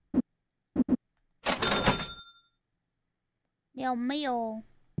 Dios mío.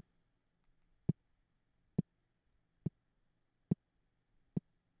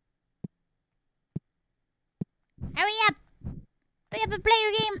 Hurry up. Hurry up and play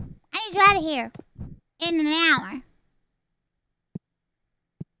your game. I need you out of here. in an hour.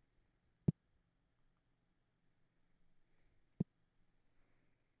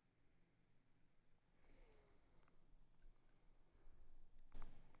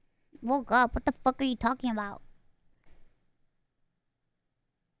 Woke up. What the fuck are you talking about?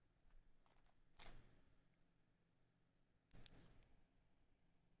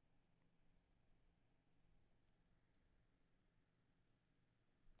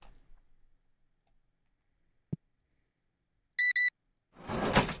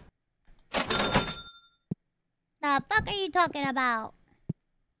 The fuck are you talking about?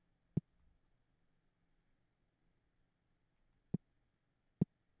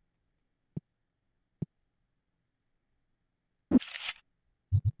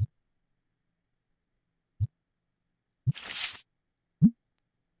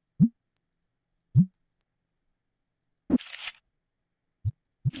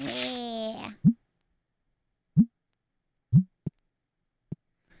 Yeah.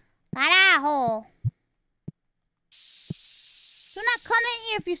 Carajo. Do not come in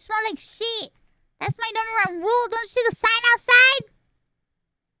here if you smell like shit. That's my number one rule. Don't you see the sign outside?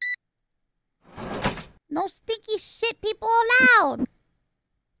 No stinky shit people allowed.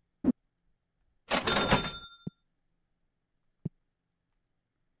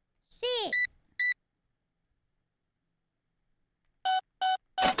 Shit.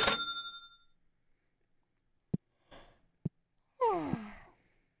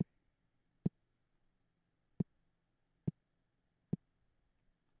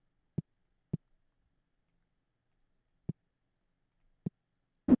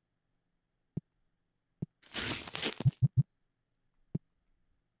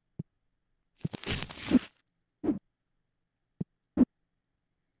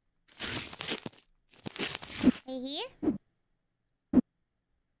 Hey, here?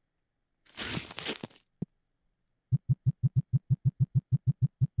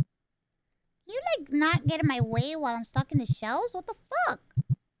 You like not get in my way while I'm stuck in the shelves? What the fuck?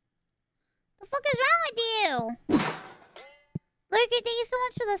 The fuck is wrong with you? Lurker, thank you so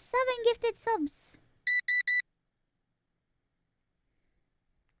much for the 7 gifted subs.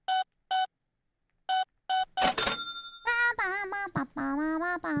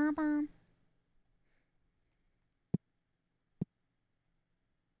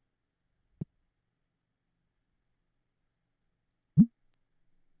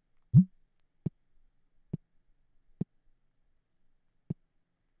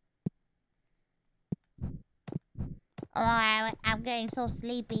 Oh, I'm getting so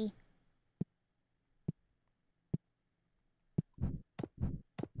sleepy.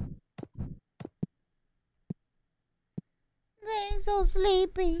 I'm getting so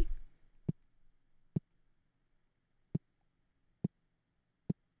sleepy.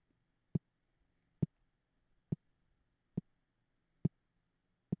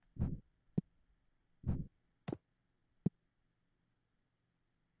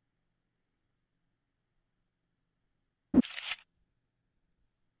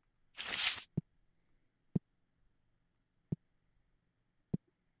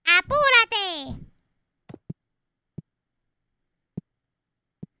 ¡Apúrate!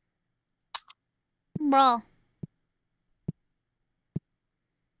 Bro.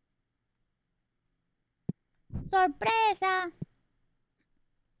 ¡Sorpresa!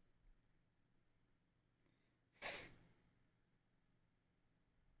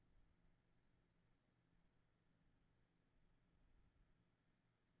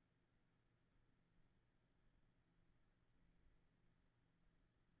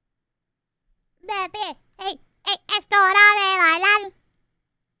 De pie. ¡Hey! ¡Hey! ¡Es hora de bailar!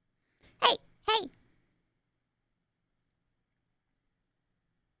 ¡Hey! ¡Hey!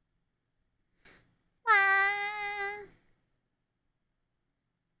 ¡Guau!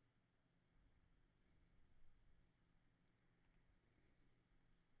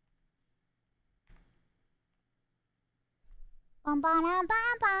 Pam, pam, pam,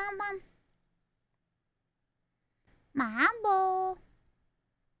 pam, pam. Mambo.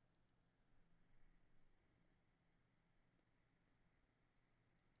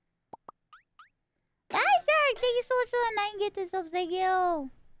 Guys, Eric, thank you so much for the 9 gifted subs. Thank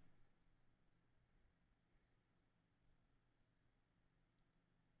you.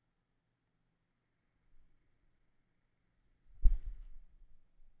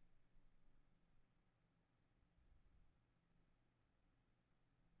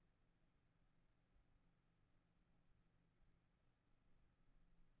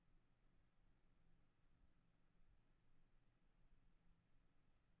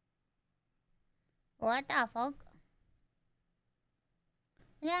 What the fuck?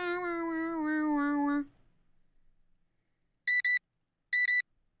 Yeah, wow, wow, wow, wow, wow.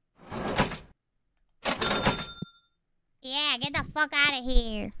 Yeah, get the fuck out of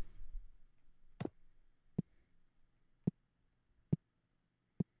here.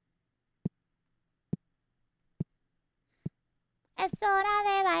 Es hora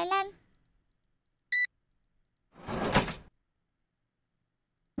de bailar.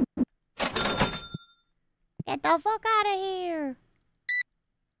 Get the fuck out of here.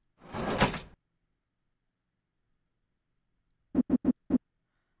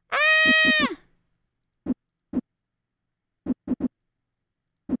 Ah!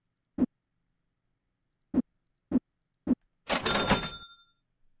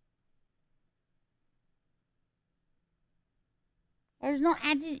 There's no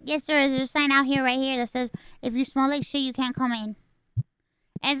yes, there is. There's a sign out here, right here, that says, if you smell like shit, you can't come in.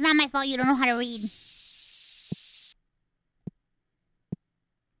 And it's not my fault you don't know how to read.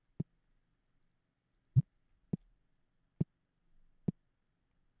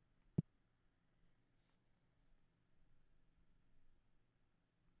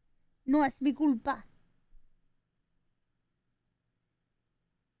 No es mi culpa.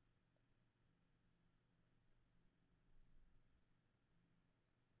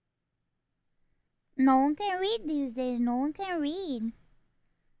 No one can read these days. No one can read.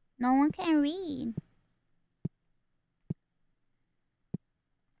 No one can read.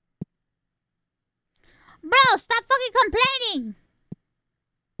 Bro, stop fucking complaining.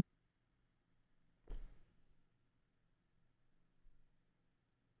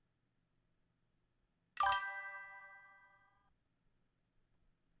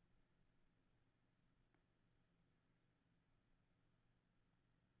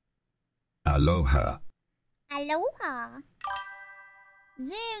 Aloha. Aloha.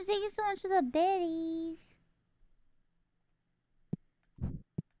 James, thank you so much for the berries.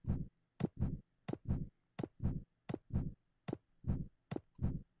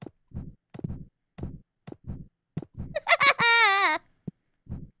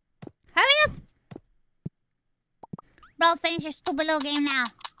 Hurry up! Bro, finish your stupid little game now.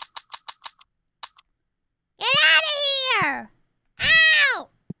 Get out of here! Ow!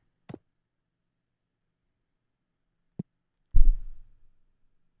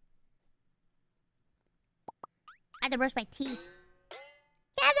 I had to brush my teeth.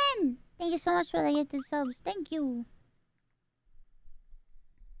 Kevin! Thank you so much for the gifted subs. Thank you.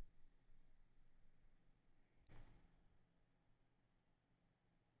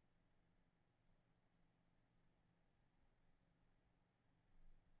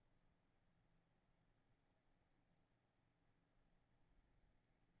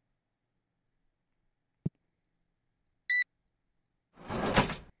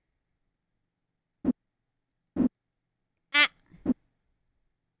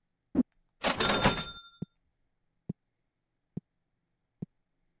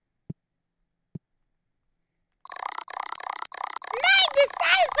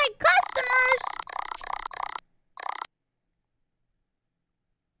 Dissatisfied customers!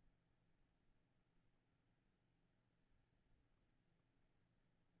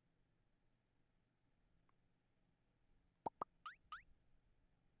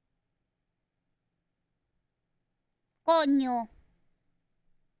 Coño.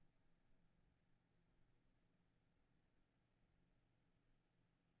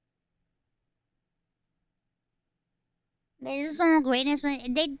 They just don't know greatness.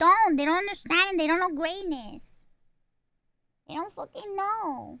 They don't understand and they don't know greatness. They don't fucking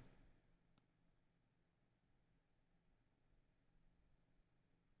know.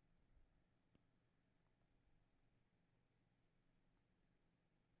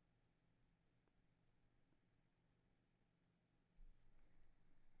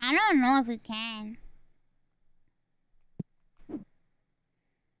 I don't know if we can.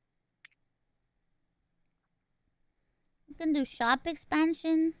 We can do shop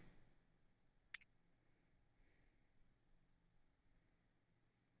expansion.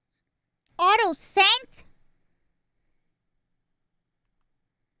 Auto sent?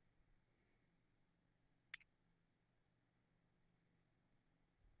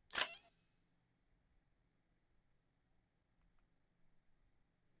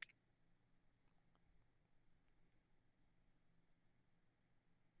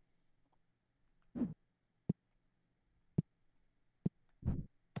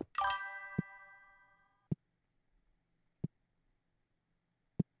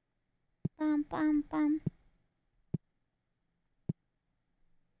 Bum, bum, bum.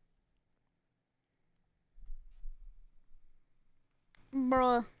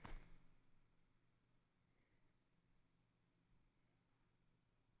 Bruh.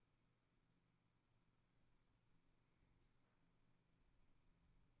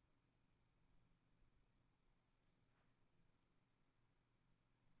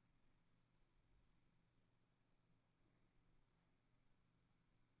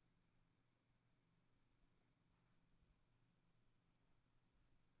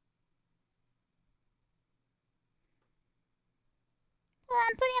 Well,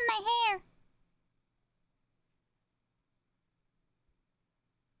 I'm putting on my hair.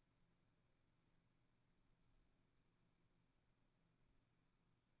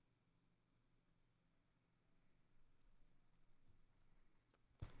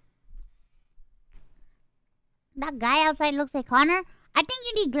 That guy outside looks like Connor. I think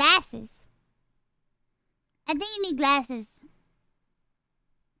you need glasses. I think you need glasses.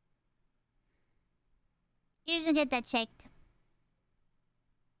 You should get that checked.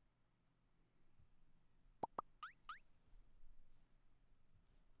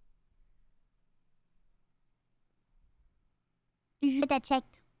 You should get that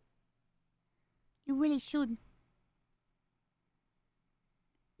checked. You really should.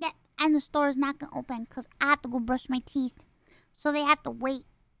 Yeah, and the store is not gonna open because I have to go brush my teeth. So they have to wait.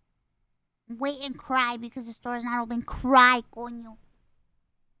 Wait and cry because the store is not open. Cry, coño.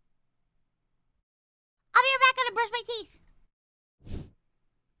 I'll be right back. Gonna brush my teeth.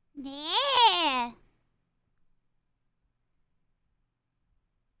 Yeah.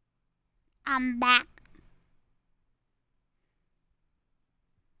 I'm back.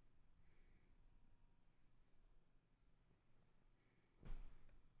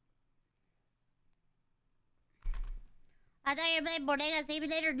 I thought you were playing Bodega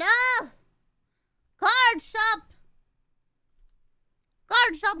Simulator. No! Card shop!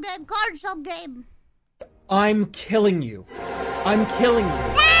 Card shop game, card shop game. I'm killing you. I'm killing you.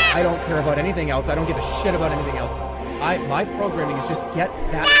 Stop! I don't care about anything else. I don't give a shit about anything else. My programming is just get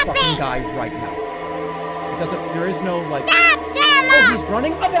that fucking guy right now. It doesn't, there is no like... Stop, Jerma! Oh, he's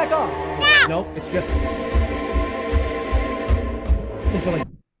running? I'll back off! Stop! No, it's just... Until I...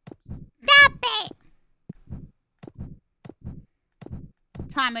 Stop it!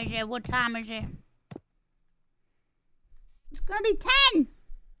 What time is it? What time is it? It's gonna be 10!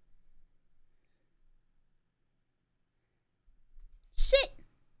 Shit!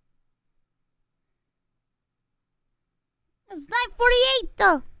 It's 9:48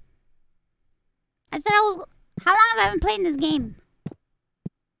 though! I said I was... How long have I been playing this game?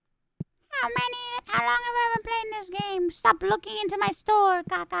 How long have I been playing this game? Stop looking into my store,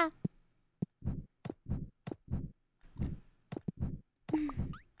 Kaka.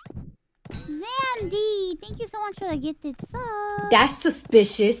 Zandy, thank you so much for the gifted sub. That's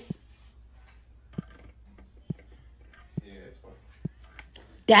suspicious.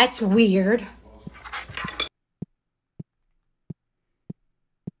 That's weird.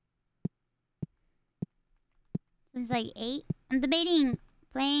 It's like 8. I'm debating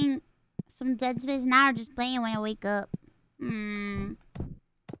playing some Dead Space now or just playing it when I wake up.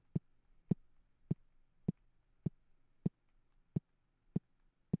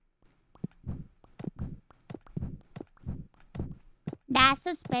 That's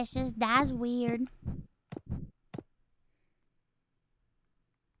suspicious. That's weird.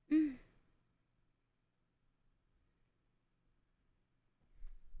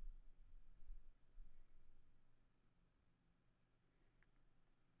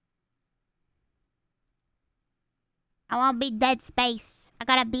 I won't beat Dead Space. I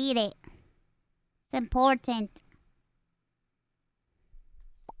gotta beat it. It's important.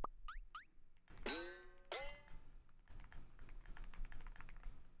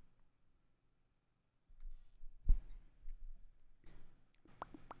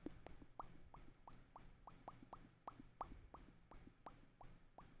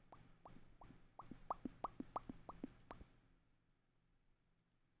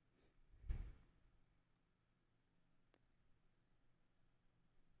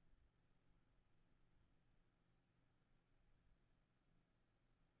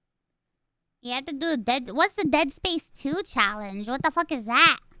 You have to do what's the Dead Space 2 challenge? What the fuck is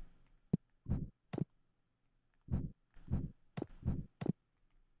that?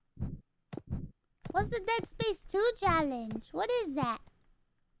 What's the Dead Space 2 challenge? What is that?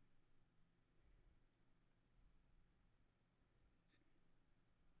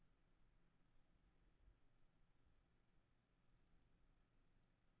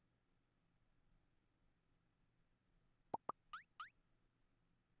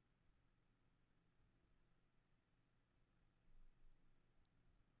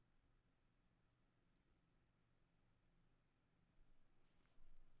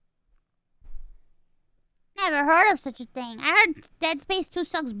 Never heard of such a thing. I heard Dead Space 2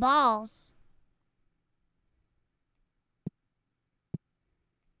 sucks balls.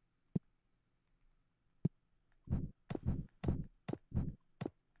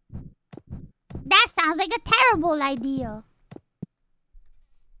 That sounds like a terrible idea.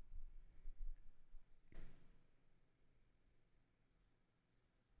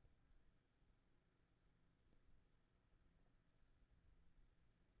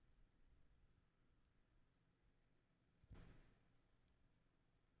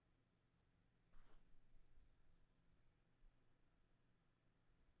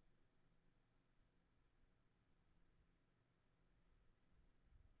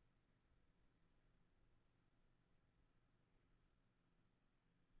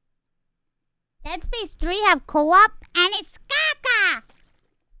 Dead Space 3 have co-op and it's caca!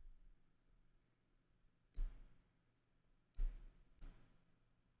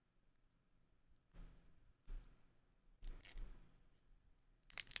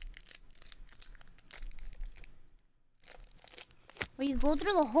 Where you go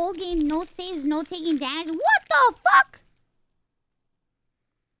through the whole game, no saves, no taking damage. What the fuck?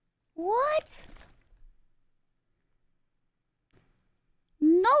 What?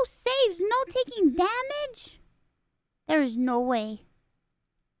 No saves, no taking damage? There is no way.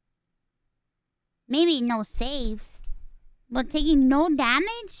 Maybe no saves. But taking no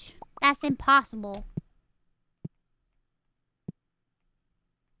damage? That's impossible.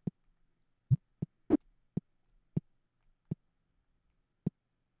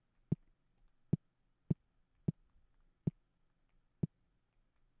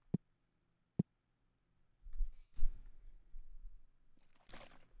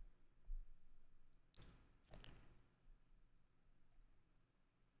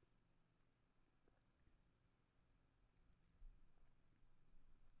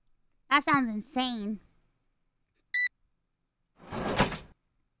 That sounds insane.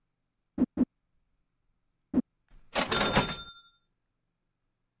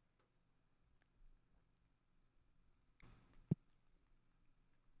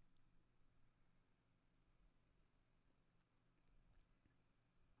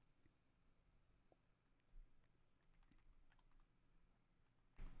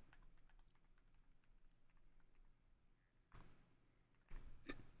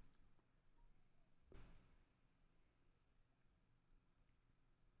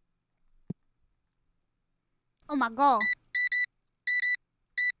 Oh my god.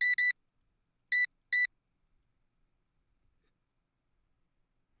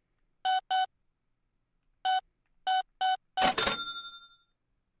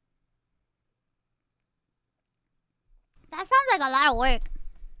 That sounds like a lot of work.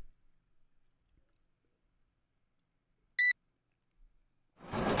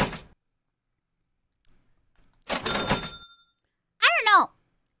 I don't know.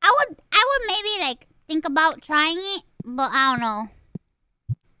 I would maybe like think about trying it, but I don't know.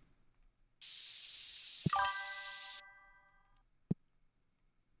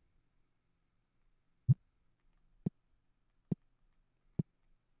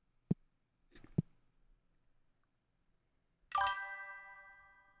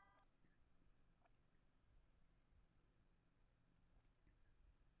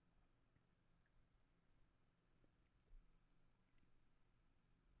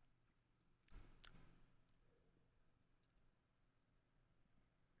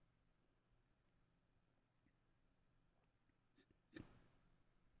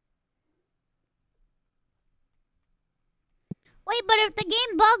 Wait, but if the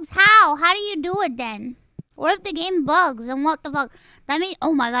game bugs, how? How do you do it then? What if the game bugs and what the fuck? That means,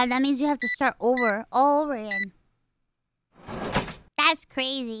 oh my god, that means you have to start over, all over again. That's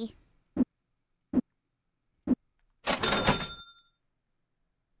crazy.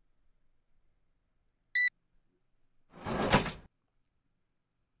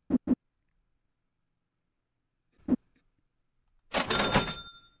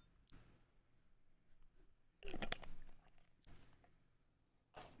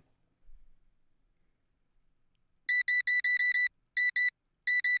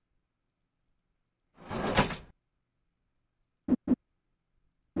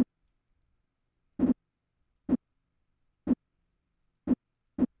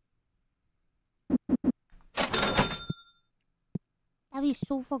 That'd be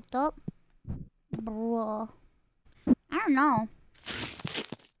so fucked up. Bruh. I don't know.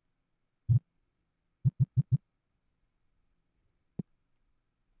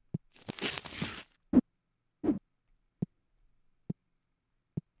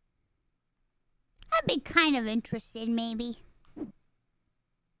 I'd be kind of interested, maybe. I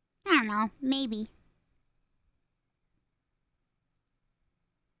don't know, maybe.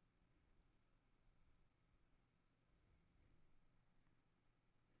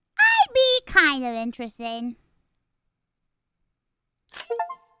 I'd be kind of interested.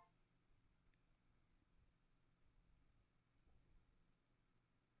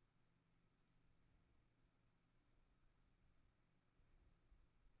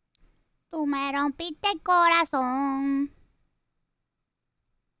 Tú me rompiste el corazón.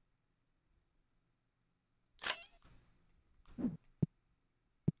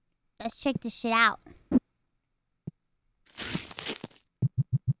 Let's check this shit out.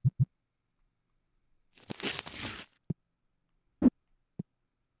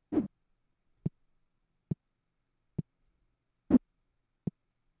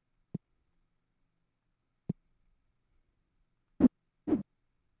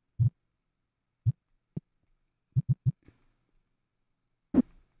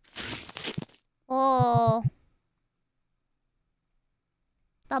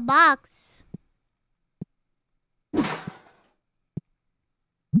 The box.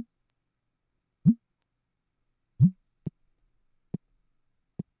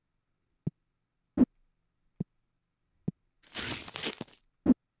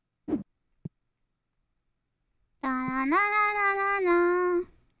 Na na na na na na.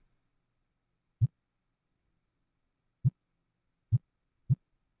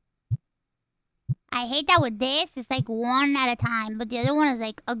 I hate that with this, it's like one at a time, but the other one is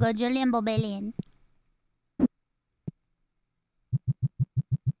like a gajillion bobillion.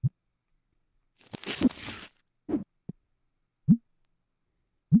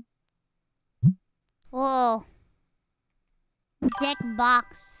 Whoa. Deck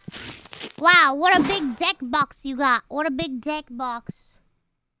box. Wow, what a big deck box you got. What a big deck box.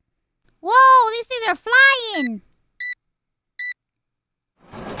 Whoa, these things are flying.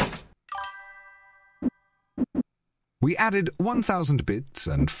 We added 1,000 bits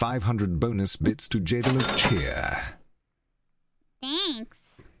and 500 bonus bits to Jadala's cheer.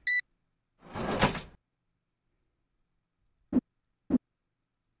 Thanks.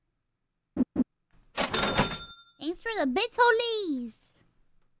 Thanks for the bit-holies.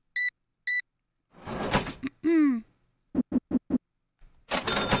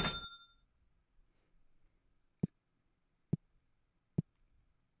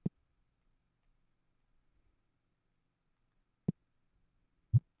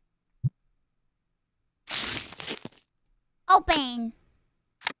 Open.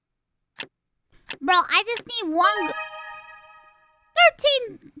 Bro, I just need one.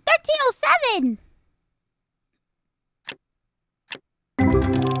 1307.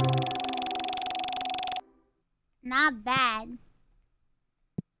 Not bad.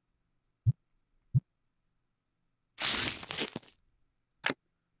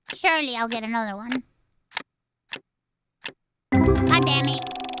 Surely I'll get another one. God damn it.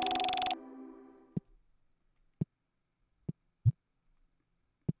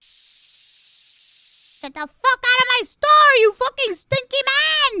 Get the fuck out of my store, you fucking stinky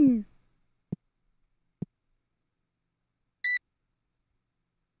man!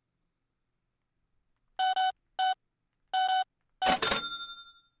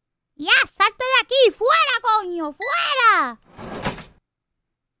 ¡Ya, salte de aquí! ¡Fuera, coño! ¡Fuera!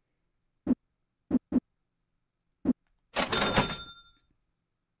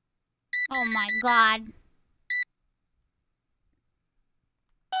 Oh my god.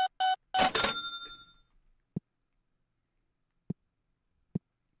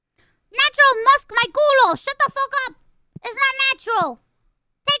 Natural musk, my culo! Shut the fuck up! It's not natural!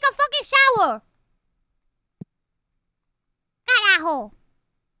 Take a fucking shower! Carajo!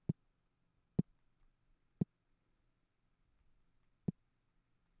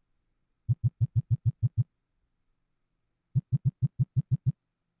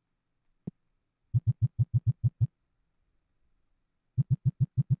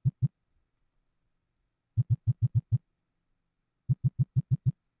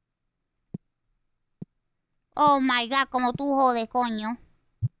 Oh my god, como tú jodes, coño.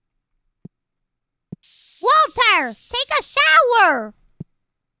 Walter! Take a shower!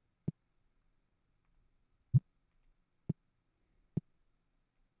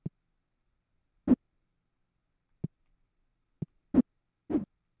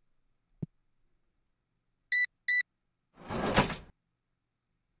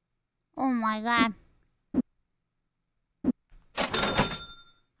 Oh my god.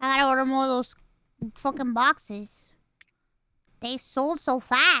 I gotta order more of those fucking boxes. They sold so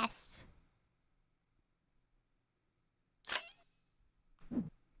fast.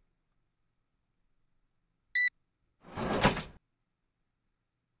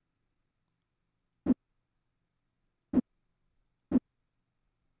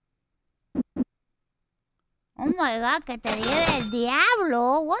 Oh my god, que te lleve el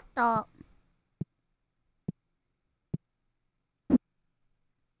diablo. What the?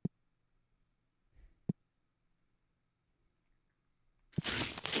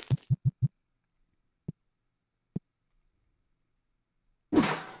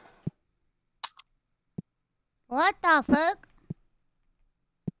 What the fuck?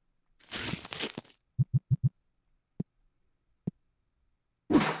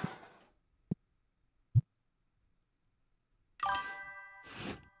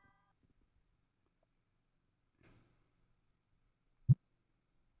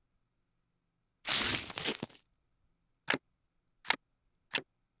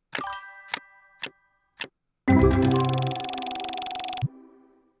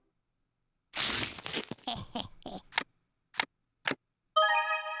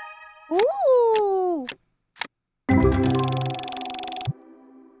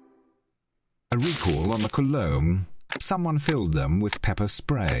 A recall on the cologne. Someone filled them with pepper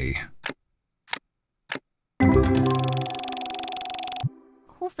spray. Who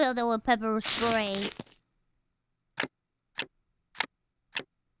filled it with pepper spray?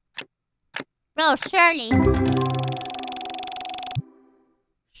 Bro, Shirley.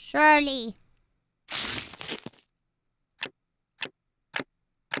 Shirley.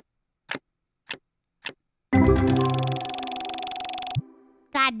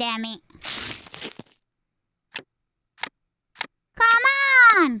 God damn it. Come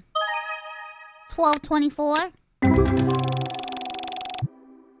on! 12:24.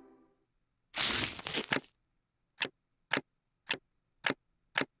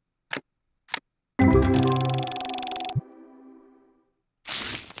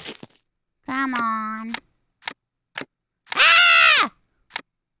 Come on. Ah!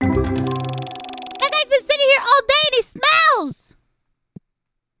 That guy's been sitting here all day and he smells!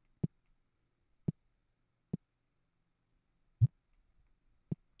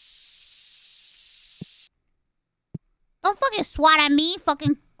 Don't fucking swat at me,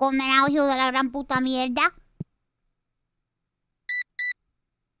 fucking condenado hijo de la gran puta mierda.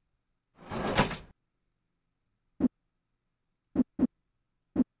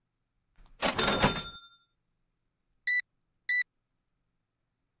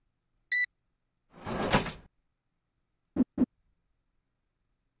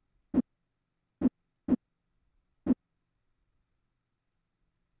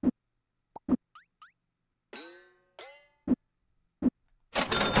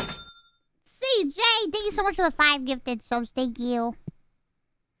 CJ, thank you so much for the 5 gifted subs. Thank you.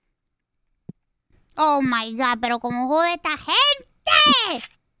 Oh my god, pero como jode esta gente.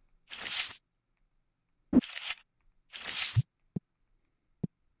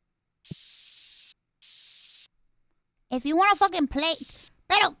 If you wanna fucking play,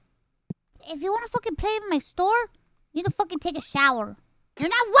 pero if you wanna fucking play in my store, you need to fucking take a shower. You're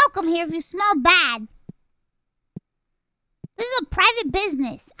not welcome here if you smell bad. This is a private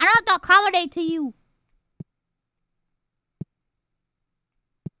business. I don't have to accommodate to you.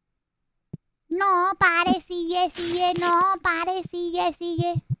 No, pare, sigue, sigue, no, pare, sigue,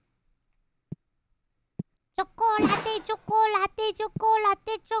 sigue. Chocolate, chocolate,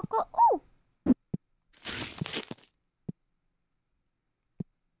 chocolate, choco.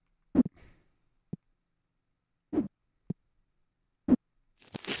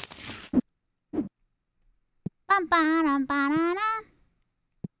 Bam, ba-dum, ba-da-dum.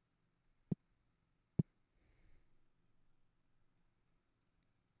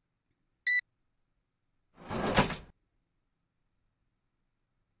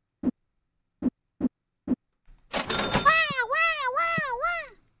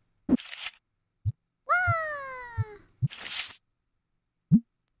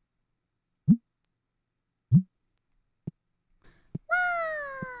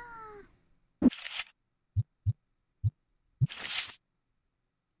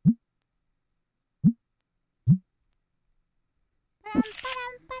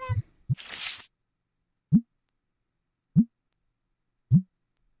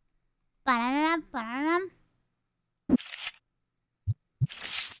 Ba-da-dum, ba-da-dum.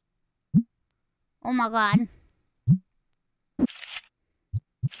 Oh my god.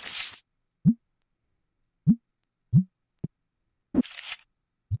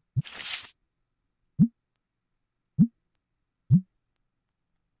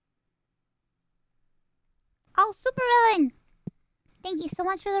 Oh, Supervillain! Thank you so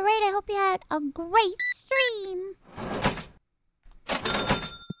much for the raid. I hope you had a great stream.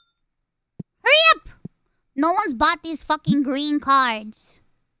 Hurry up! No one's bought these fucking green cards.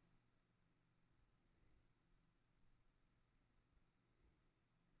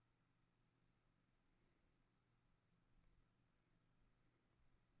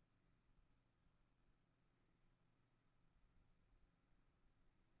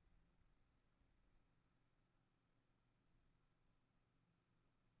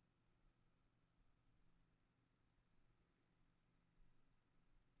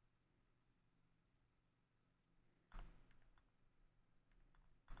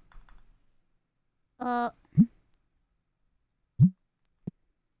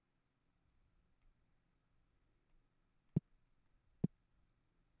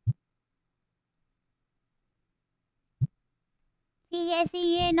 Sigue,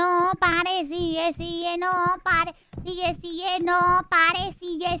 sigue, no pare, sigue, sigue, no pare, sigue, sigue, no pare,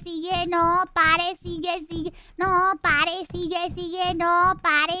 sigue, sigue, no pare, sigue, sigue, no pare, sigue, sigue, no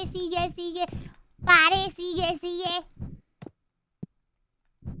pare, sigue, sigue, pare, sigue, sigue.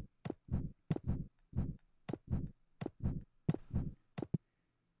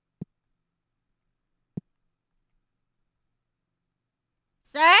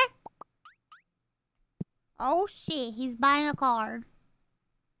 Oh shit, he's buying a card.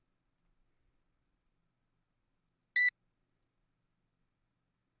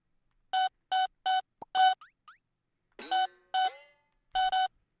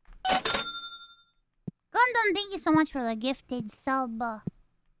 Gundam, thank you so much for the gifted sub.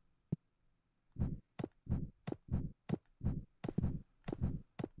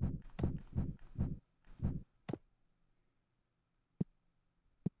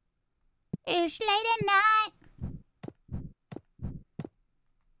 It's late at night.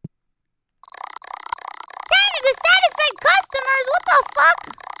 Time to satisfy customers. What the fuck?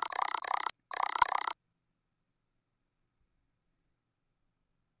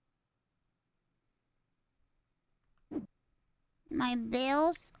 My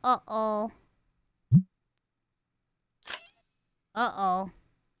bills? Uh-oh. Uh-oh.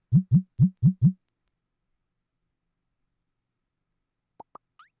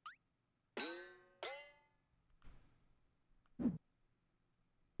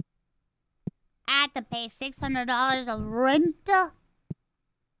 I had to pay $600 of rent.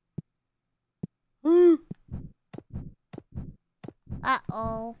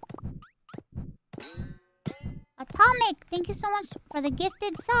 Uh-oh. Atomic, thank you so much for the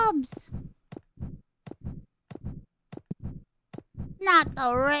gifted subs. Not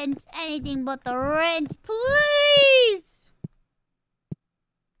the rent, anything but the rent, please.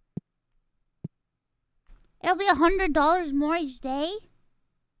 It'll be $100 more each day.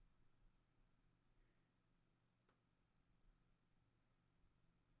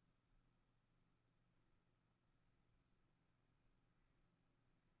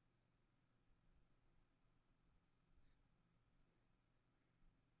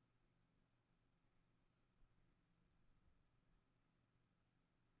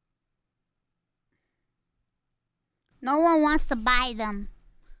 No one wants to buy them.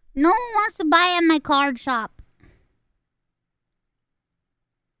 No one wants to buy at my card shop.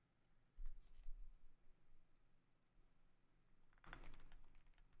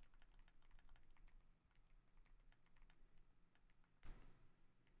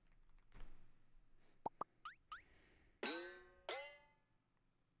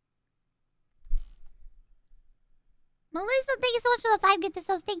 Melissa, thank you so much for the 5 gifted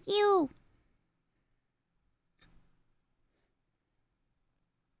subs. Thank you.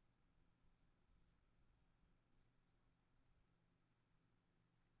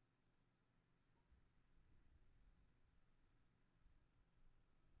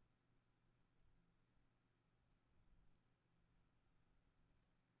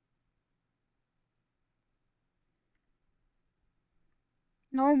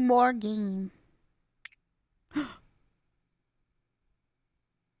 No more game. I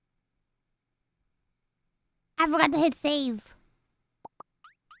forgot to hit save.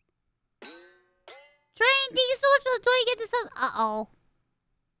 Train, thank you so much for the 20 gifted subs. Uh-oh.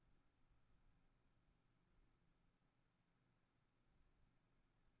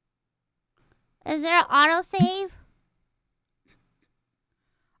 Is there an autosave?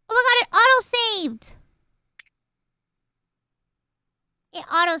 Oh my god, it auto-saved! It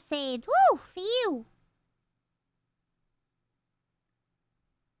auto-saved. Woo! Phew!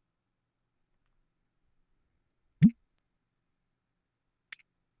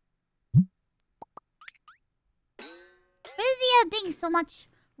 Rizia, thank you so much.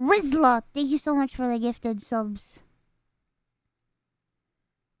 Rizla, thank you so much for the gifted subs.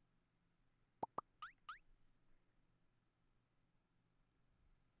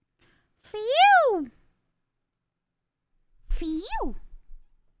 Phew! Phew!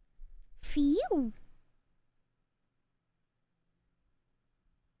 Phew!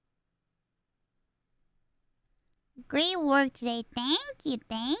 Great work today. Thank you,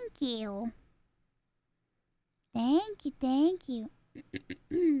 thank you. Thank you, thank you.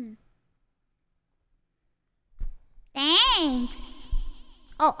 Thanks.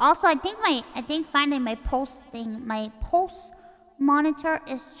 Oh, also, I think finally my pulse monitor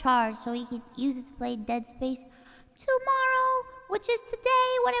is charged, so we can use it to play Dead Space tomorrow, which is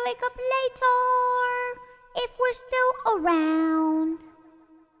today when I wake up later, if we're still around.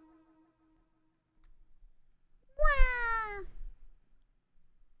 Wow.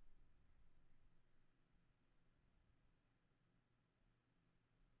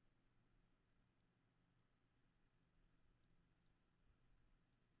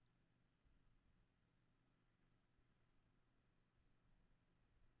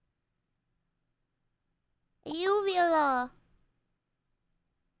 Uvula.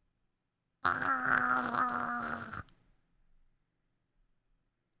 Ah.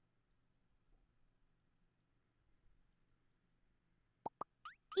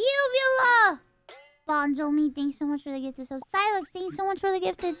 Uvula. Bonjomi, thanks so much for the gifted subs. Silex, thanks so much for the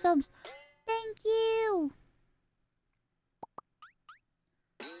gifted subs. Thank you.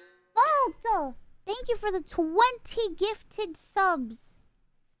 Volta, thank you for the 20 gifted subs.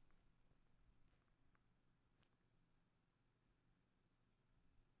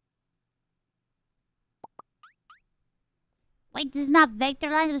 Wait, this is not vector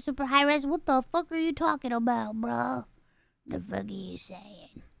lines with super high res? What the fuck are you talking about, bro? The fuck are you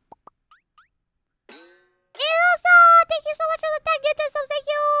saying? Ilsa, thank you so much for the 10 gifted subs. Thank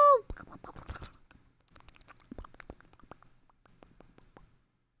you.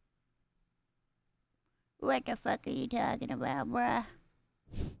 What the fuck are you talking about, bruh?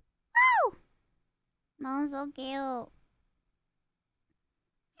 Oh! No, so cute.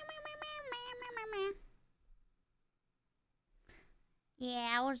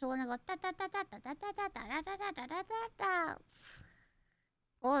 Yeah, I was the one to go ta ta ta ta ta ta ta ta ta ta ta ta ta ta.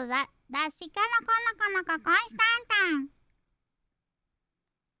 Oh, that's Constanta.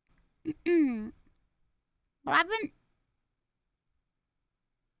 But I've been.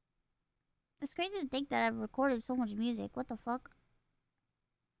 It's crazy to think that I've recorded so much music. What the fuck?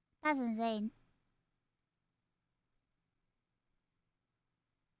 That's insane.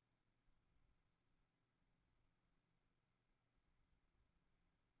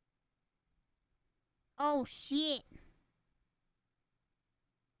 Oh shit.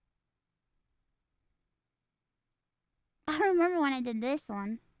 I remember when I did this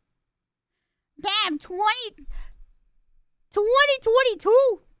one. Damn,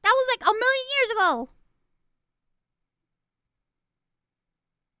 2022? That was like a million years ago.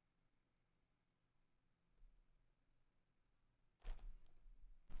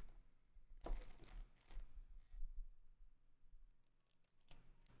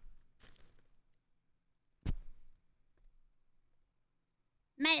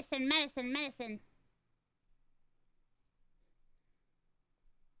 Medicine.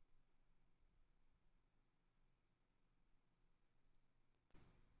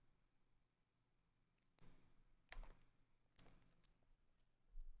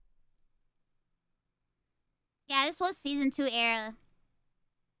 Yeah, this was season 2 era.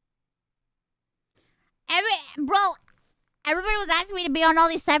 Everybody was asking me to be on all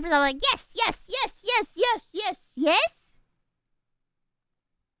these ciphers. I'm like, yes.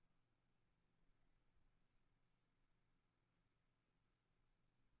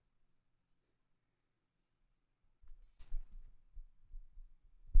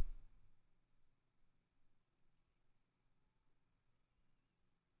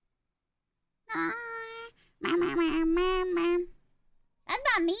 That's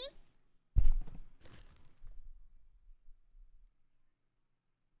not me.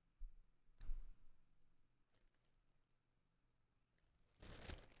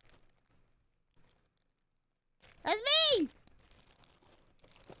 That's me.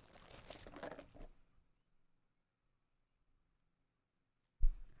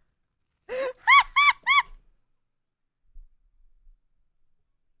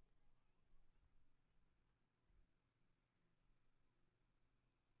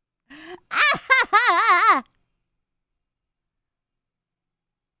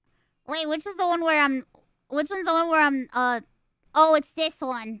 Wait, which one's the one where I'm oh, it's this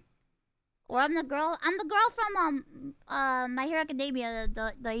one. Where I'm the girl from My Hero Academia,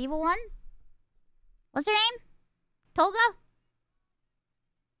 the evil one. What's her name? Toga?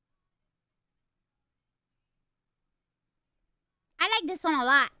 I like this one a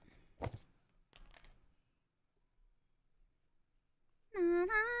lot.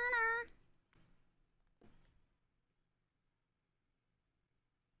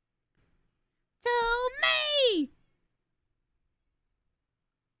 To me!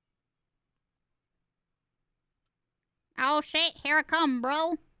 Oh shit, here I come,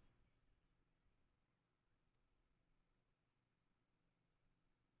 bro.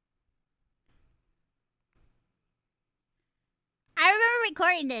 I remember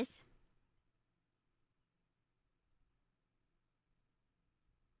recording this.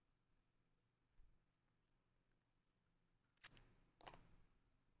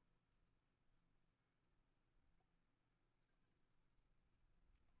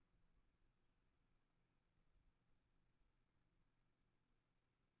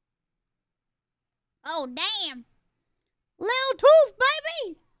 Oh, damn. Lil Tooth,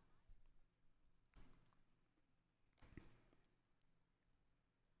 baby!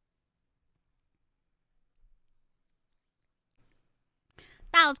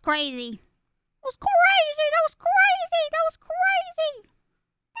 That was crazy. That was crazy. That was crazy. That was crazy.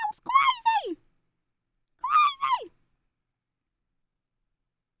 That was crazy. Crazy.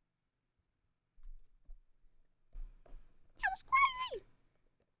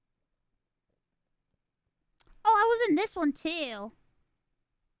 in this one too.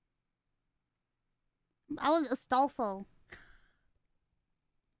 I was Astolfo.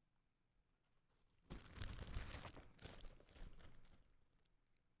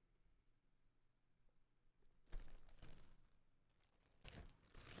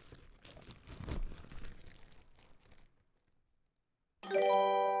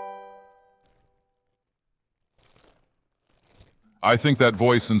 I think that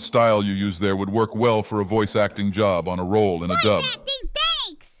voice and style you use there would work well for a voice acting job on a role in a dub. Voice acting,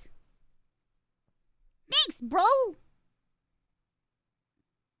 thanks! Thanks, bro!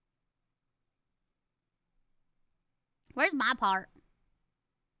 Where's my part?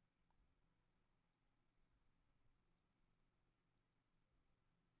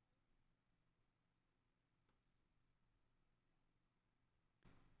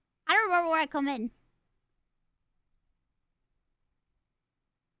 I don't remember where I come in.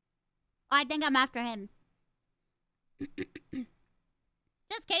 Oh, I think I'm after him.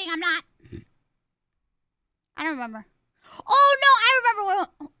 Just kidding, I'm not. I don't remember. Oh no, I remember where.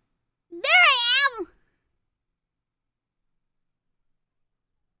 There I am!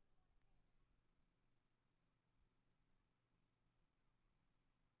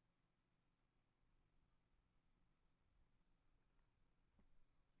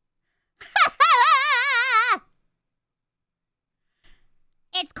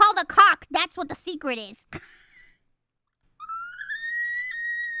 It's called a cock. That's what the secret is. It's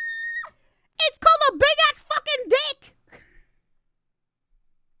called a big ass fucking dick.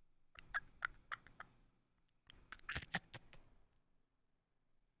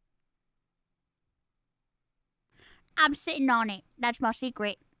 I'm sitting on it. That's my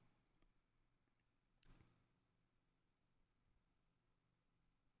secret.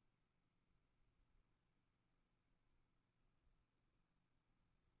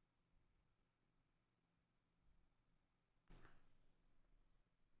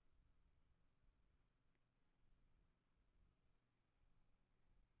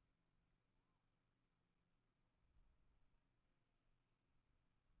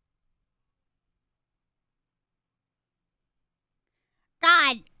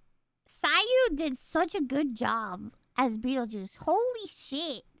 God, Sayu did such a good job as Beetlejuice. Holy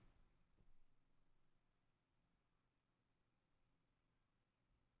shit.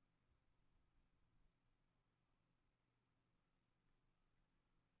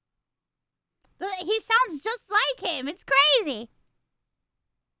 He sounds just like him. It's crazy.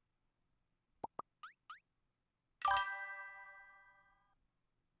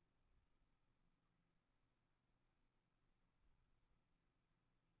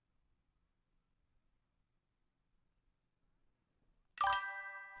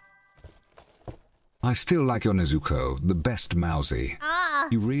 I still like your Nezuko, the best Mousy.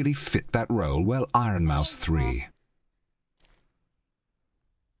 You really fit that role well, Ironmouse 3.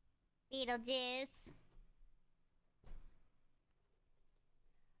 Beetlejuice.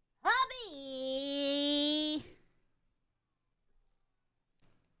 Hubby.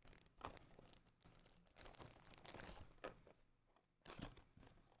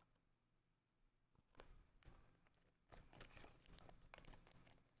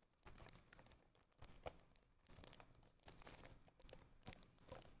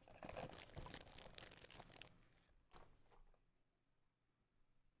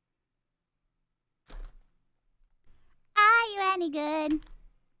 Are you any good?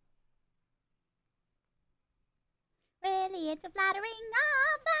 Really, it's a flattering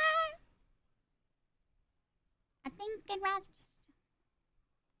offer. I think I'd rather just...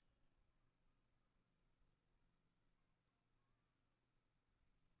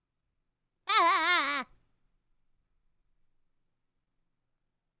 Ah!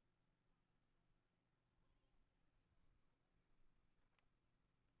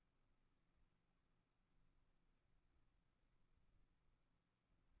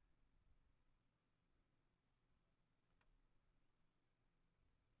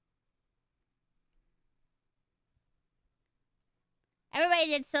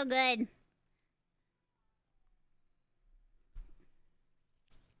 Everybody did so good.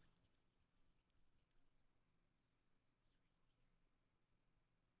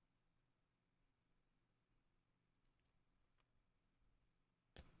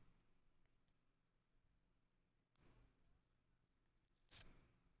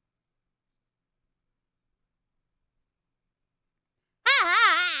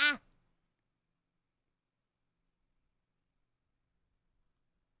 Ah!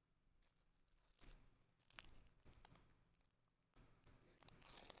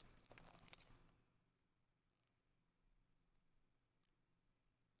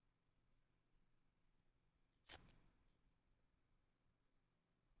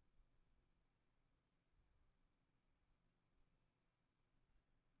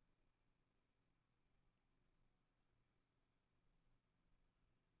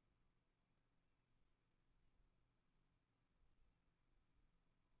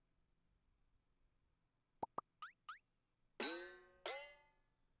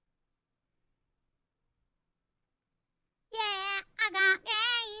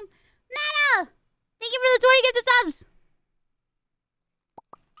 appreciate the subs.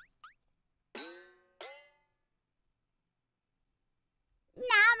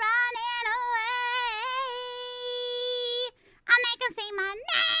 Not running away. I'll make her say my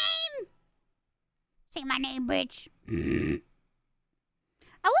name. Say my name, bitch.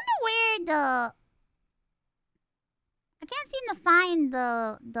 I wonder where the... I can't seem to find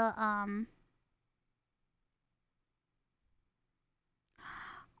the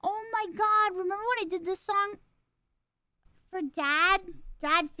Oh my god, remember when I did this song for Dad?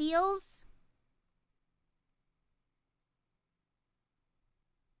 Dad Feels?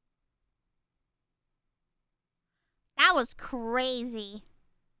 That was crazy.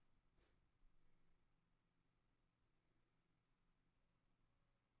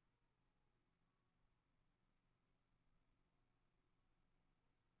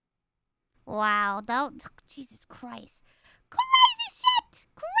 Wow, that... Jesus Christ. Crazy shit!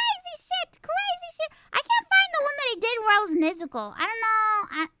 Crazy shit! Crazy shit! I can't find the one that I did where I was Nezuko. I don't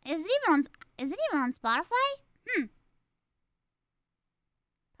know. Is it even on Spotify?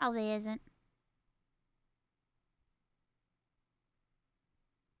 Probably isn't.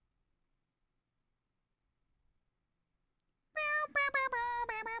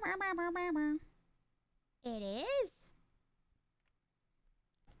 It is.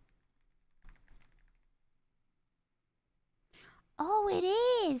 Oh, it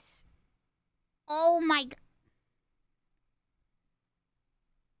is. Oh my god.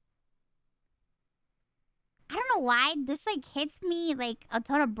 I don't know why this like hits me like a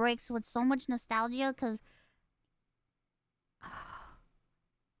ton of bricks with so much nostalgia because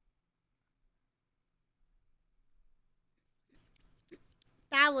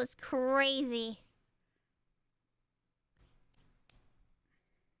that was crazy.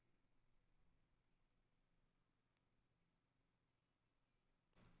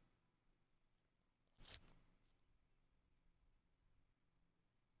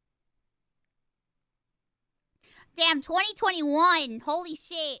 Damn, 2021. Holy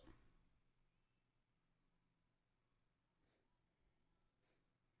shit.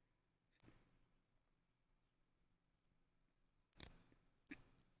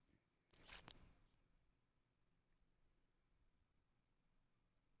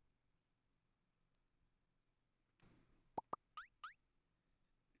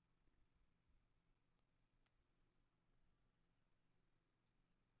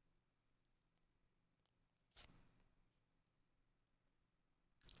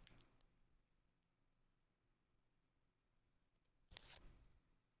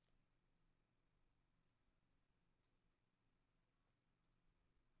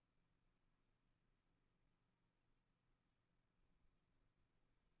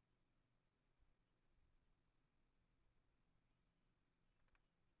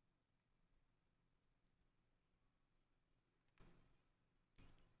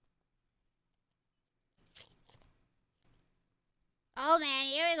 Oh man,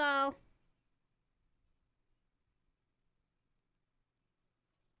 here we go.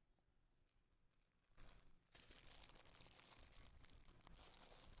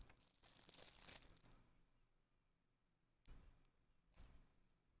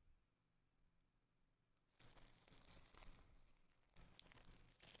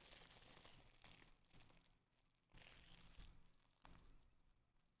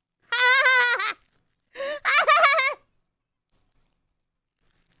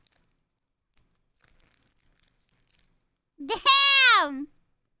 Damn!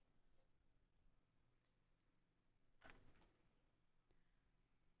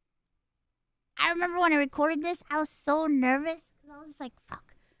 I remember when I recorded this, I was so nervous. Because I was like,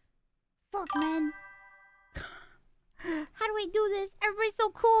 fuck. Fuck, man. How do we do this? Everybody's so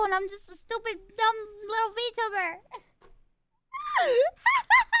cool and I'm just a stupid, dumb little VTuber.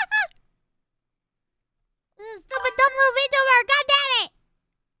 This is a stupid, dumb little VTuber. God damn it!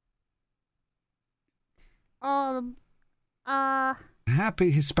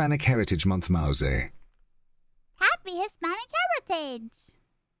 Happy Hispanic Heritage Month, Mouse. Happy Hispanic Heritage.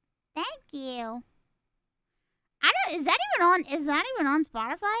 Thank you. I don't. Is that even on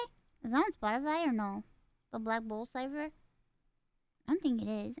Spotify? Is that on Spotify or no? The Black Bull cipher. I don't think it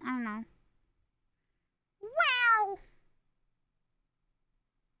is. I don't know. Wow.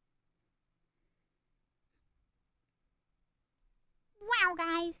 Wow,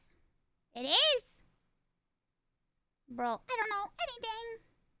 guys. It is. Bro, I don't know anything.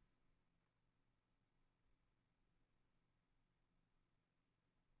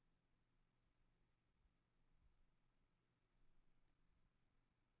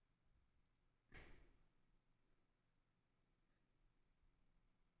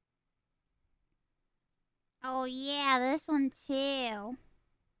 Oh yeah, this one too.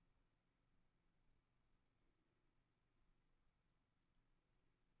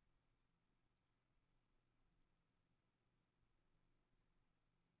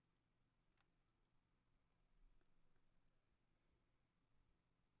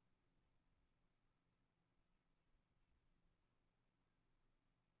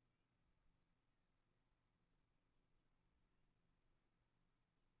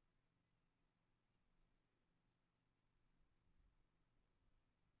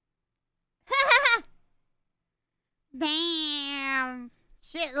 Damn.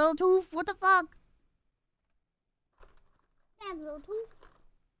 Shit, little tooth. What the fuck? Damn, little tooth.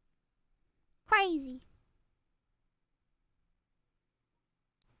 Crazy.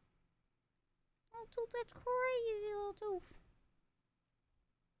 Little tooth, that's crazy, little tooth.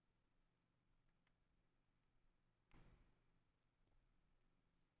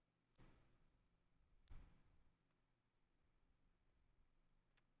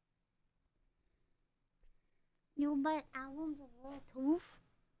 You buy albums of little tooth?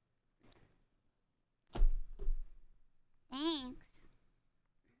 Thanks.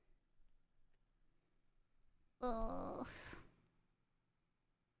 Ugh.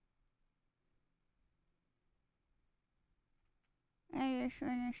 I just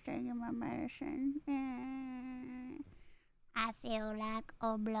finished taking my medicine. I feel like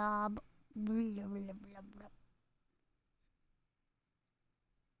a blob. Blah, blah, blah, blah.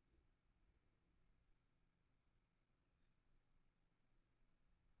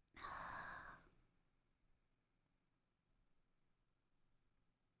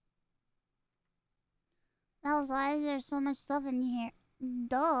 That was why there's so much stuff in here.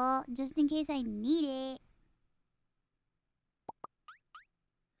 Duh, just in case I need it.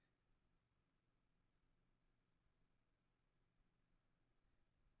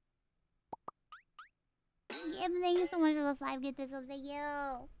 Yeah, but thank you so much for the 5 gifted subs. Thank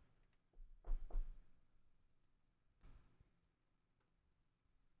you.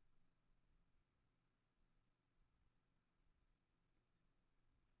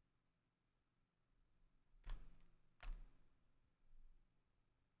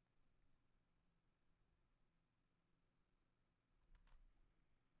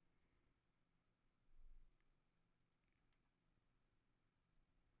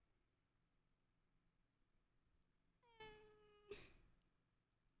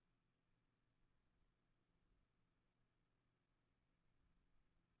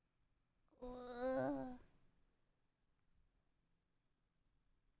 Ugh.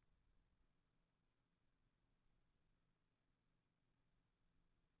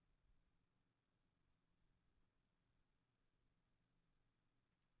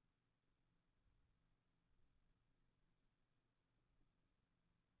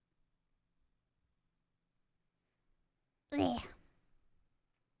 Blech.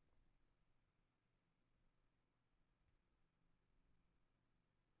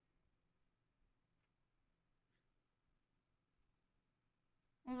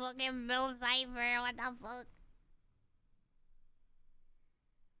 Fucking Bill Cipher, what the fuck?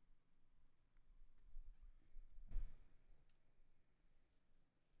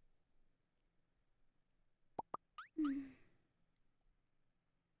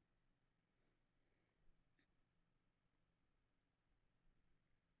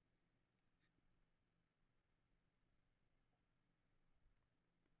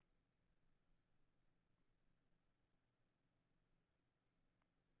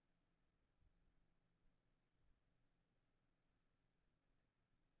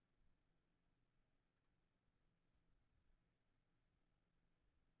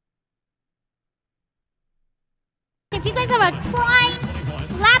 If you guys have a prime,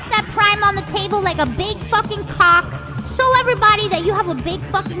 slap that prime on the table like a big fucking cock. Show everybody that you have a big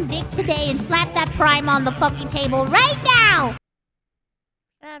fucking dick today and slap that prime on the fucking table right now.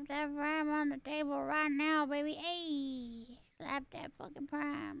 Slap that prime on the table right now, baby. Hey, slap that fucking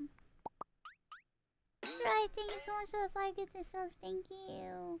prime. That's right. Thank you so much for the 5 gifted subs. Thank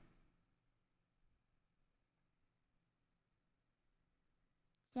you.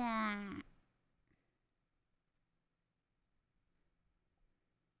 Yeah.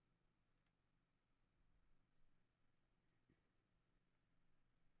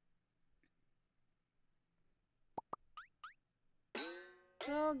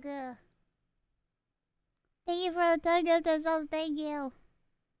 So good. Thank you for the 10 gifted subs. Thank you.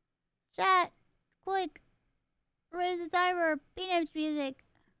 Chat, quick. Raise the timer. Peanuts music.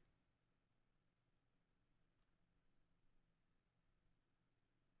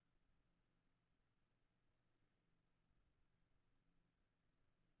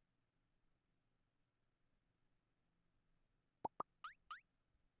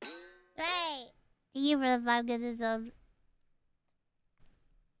 Thank you for the 5 gifted subs.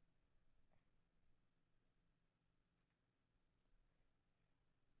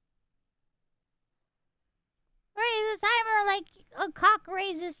 Raise the timer like a cock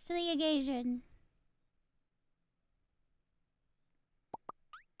raises to the occasion.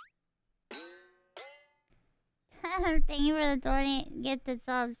 Thank you for the 20 gifted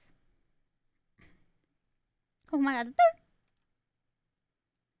subs. Oh my god.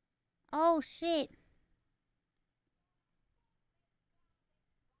 Oh shit.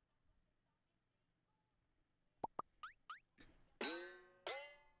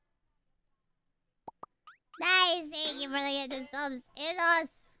 Nice, thank you for the gifted subs. Elos.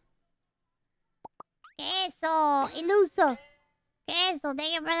 Queso. Iluso. Queso,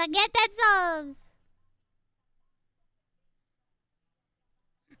 thank you for the gifted subs.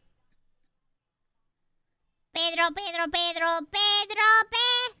 Pedro, Pedro, Pedro, Pedro,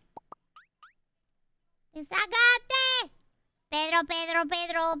 Isagate. Pedro, Pedro,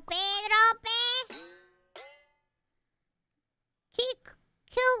 Pedro, Pedro,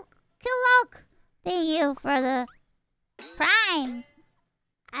 Kilok. Thank you for the prime.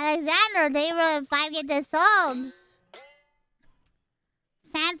 Alexander, they were 5 gifted subs.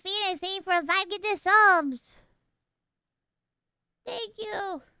 Sam Phoenix, thank you for 5 gifted subs. Thank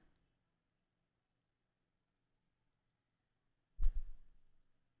you.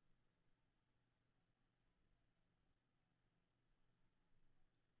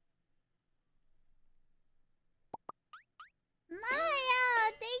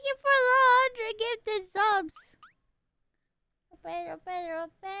 Maya, thank you for the 100 gifted subs. Pedro, Pedro,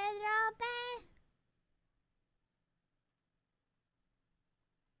 Pedro, Pedro.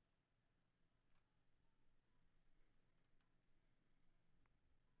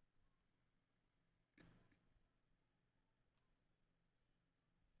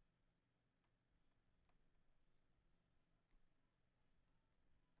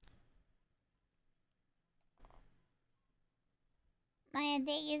 Maya,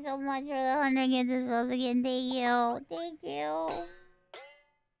 thank you so much for the 100 gifted subs again. Thank you. Thank you.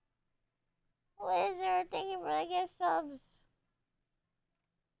 Wizard, thank you for the gift subs.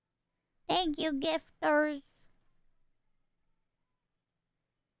 Thank you, gifters.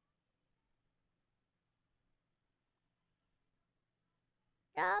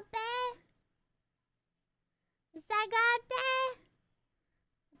 Rope. Zagate.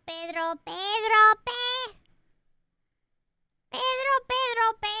 Pedro, Pedro, Pedro,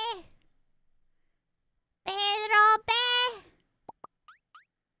 Pedro, Pedro,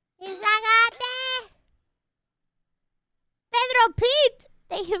 Izagate. Pedro Pete.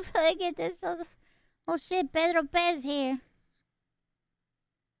 Thank you for the get this. Oh shit, Pedro Pez here.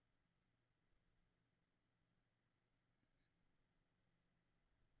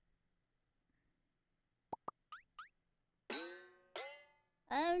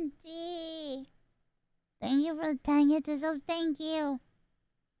 Empty. Thank you for the 10 get this. Thank you.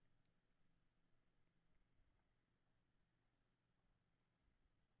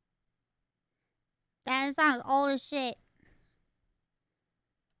 That song's old as shit.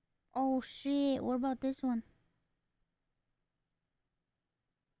 Oh shit, what about this one?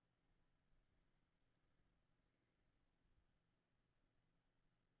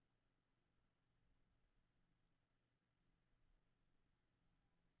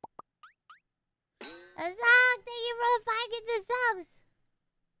 A song, thank you for the 5 get the subs.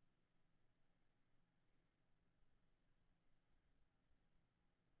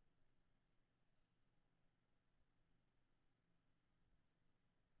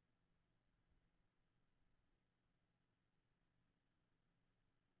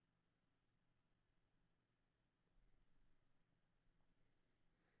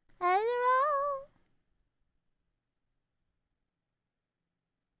 Hello.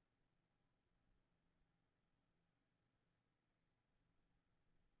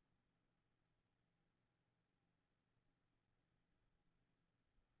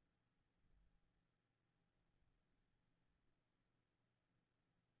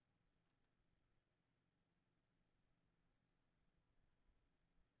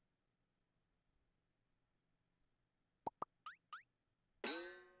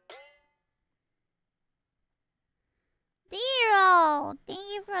 Zero. Thank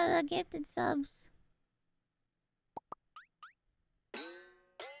you for the gifted subs.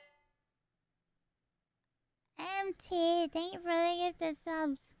 MT, thank you for the gifted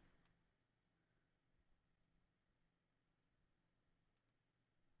subs.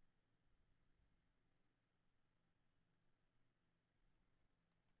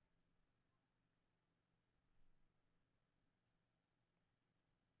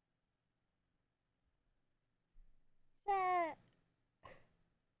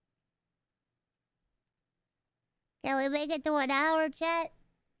 Can we make it to an hour, chat?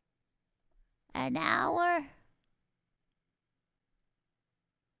 An hour?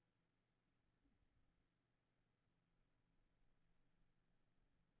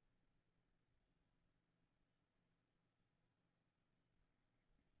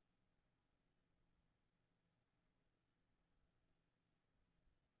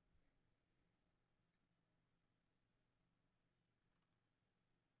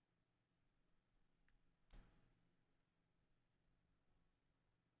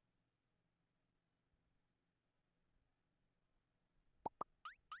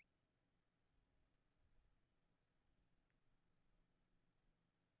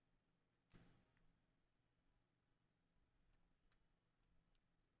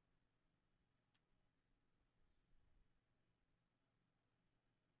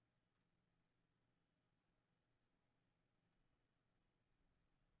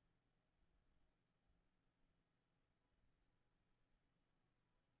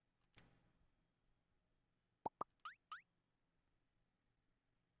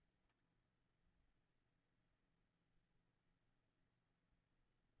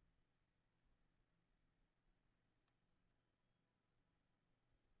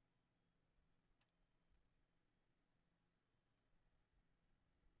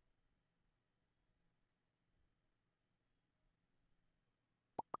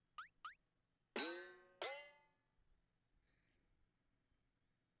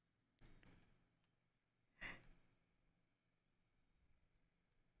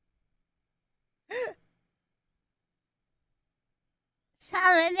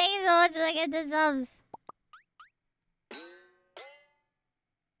 Shaman, thank you so much for the gifted subs.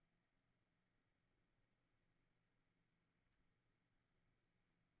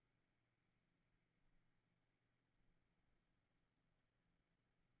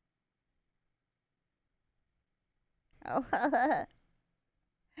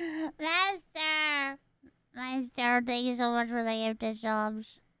 Master! Master, thank you so much for the gifted subs.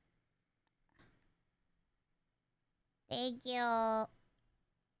 Thank you.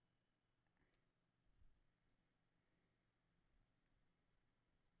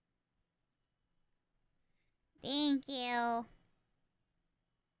 Thank you.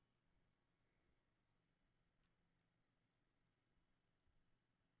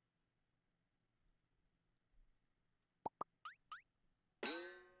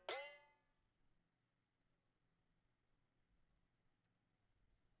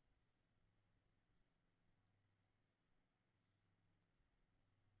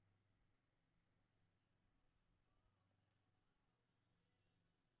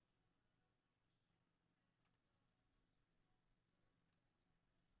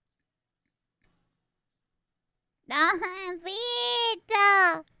 Feed!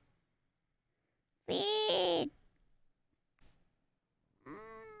 Feed!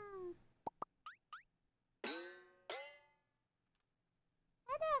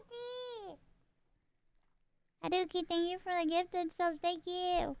 Haruki! Haruki, thank you for the gifted subs. Thank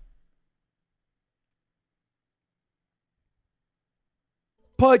you.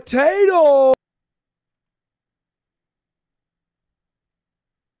 Potato!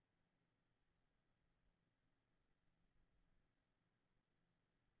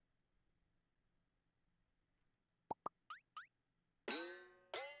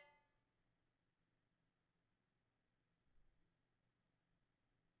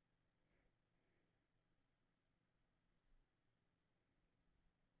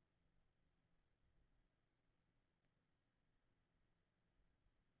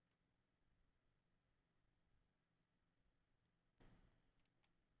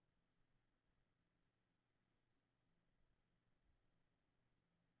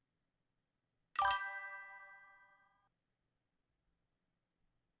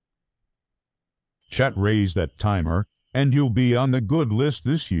 Chat, raise that timer, and you'll be on the good list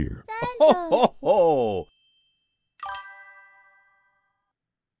this year. Ho ho ho!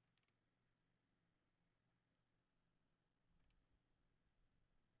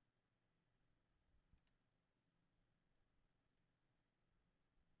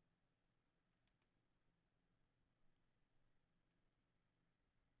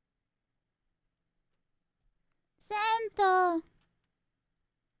 Santa!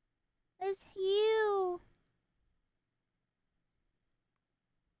 It's you!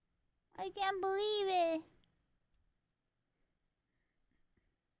 I can't believe it.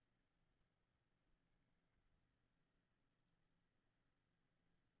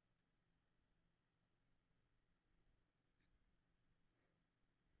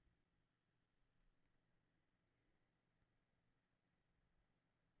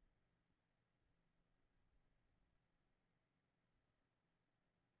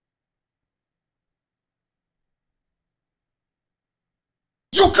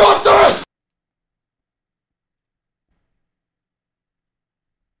 You got this!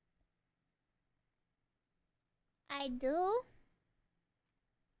 I do?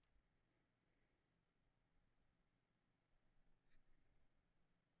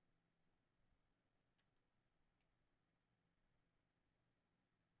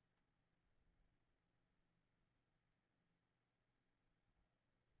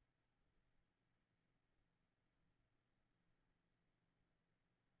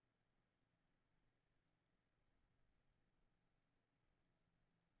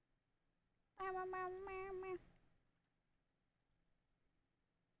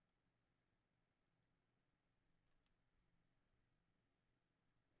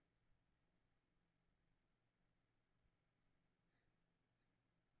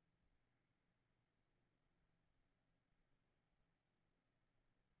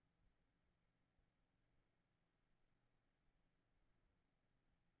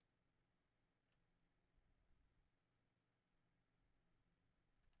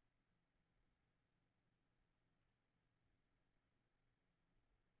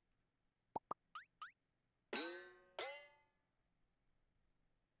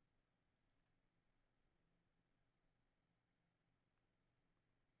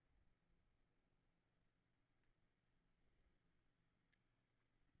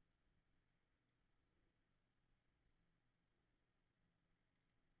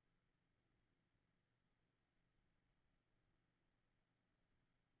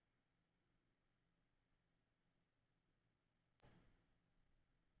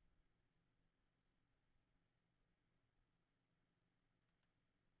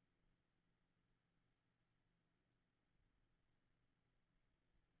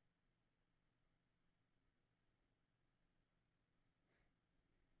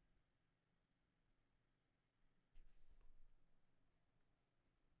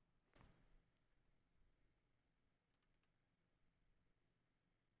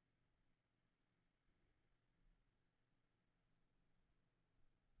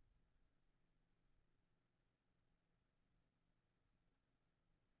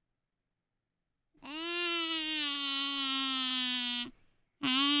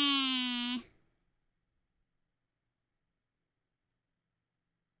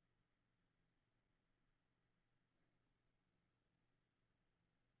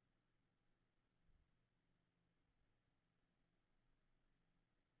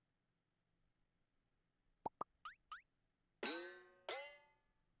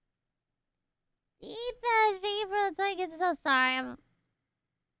 Zebra, so I get so sorry. I'm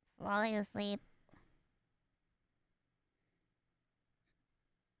falling asleep.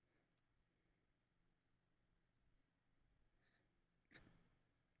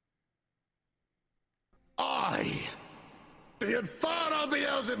 I, the infernal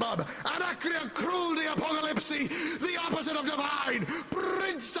Beelzebub, Anacreon cruel the apocalypse, the opposite of divine,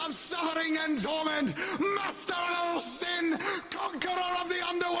 prince of suffering and torment, master of all sin, conqueror of the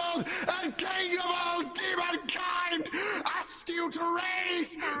underworld, and king of all demonkind, ask you to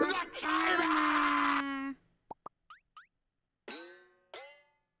raise the timer!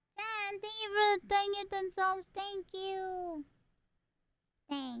 Thank you for the thing you done songs. Thank you.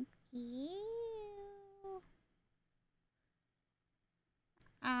 Thank you.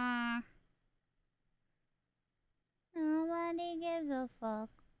 Nobody gives a fuck.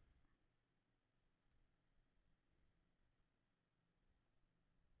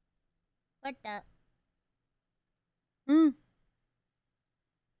 What the?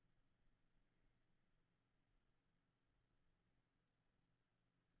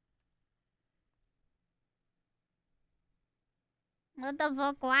 What the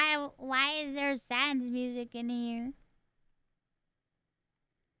fuck? Why is there Sans music in here?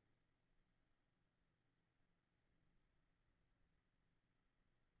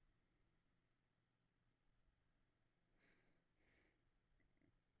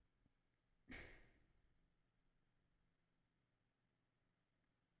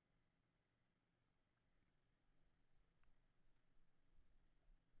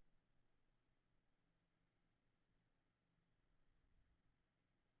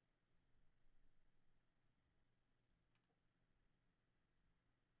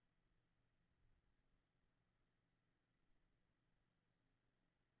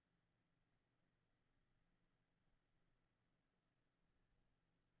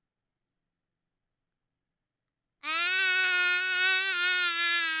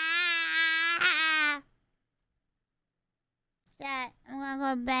 Shit, I'm gonna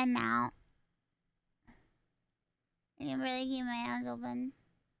go to bed now. I didn't really keep my eyes open.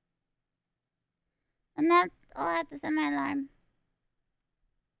 And that's all I have to set my alarm.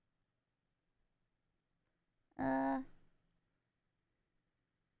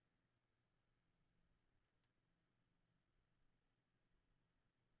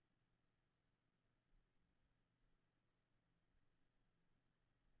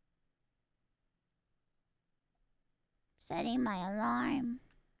 Setting my alarm.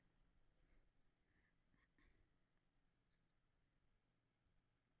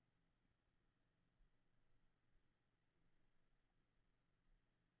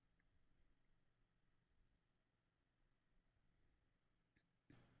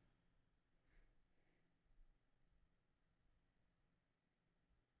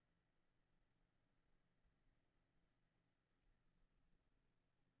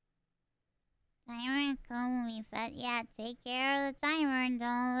 Timer, come we fed. Yeah, take care of the timer and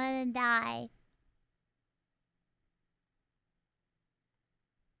don't let it die.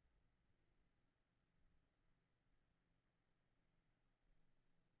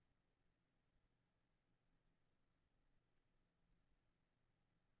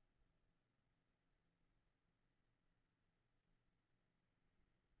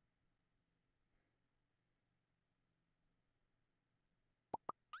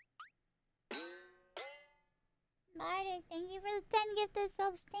 Bardic, thank you for the 10 gifted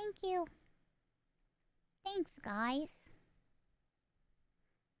subs. Thank you. Thanks, guys.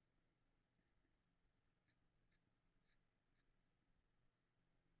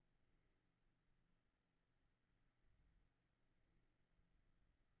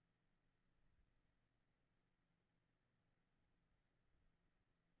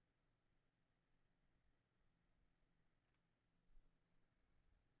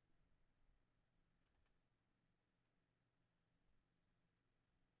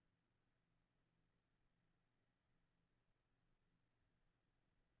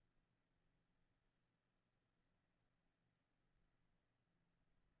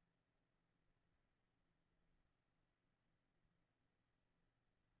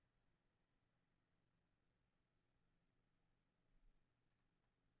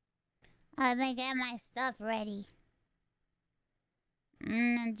 Let me get my stuff ready.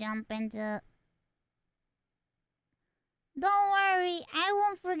 I'm gonna jump into... Don't worry, I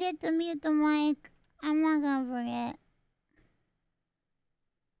won't forget to mute the mic. I'm not gonna forget.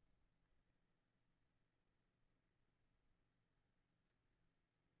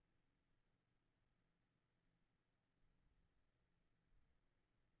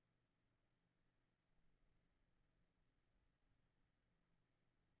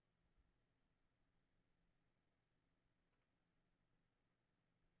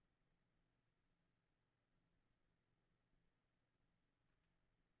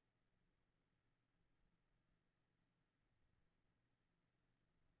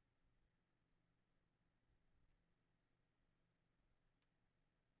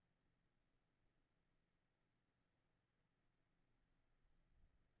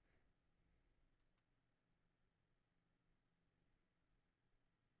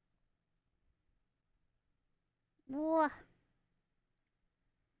 Whoa.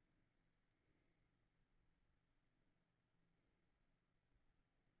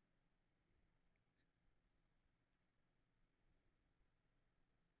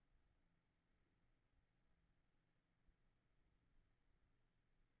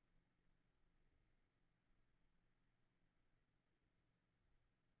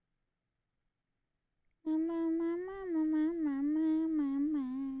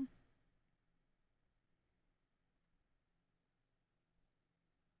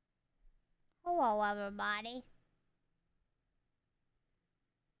 Hello, everybody.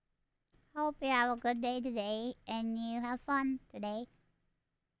 Hope you have a good day today and you have fun today.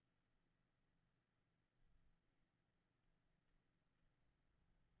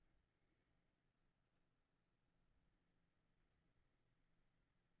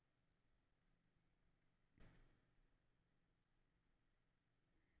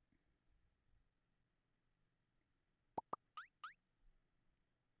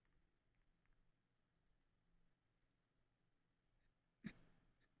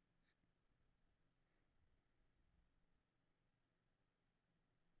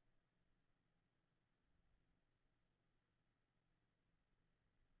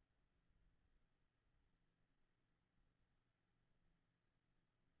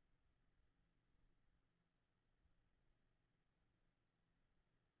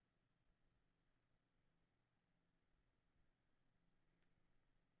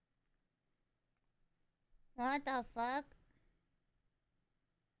 What the fuck?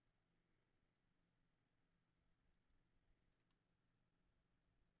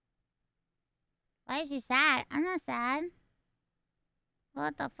 Why is she sad? I'm not sad.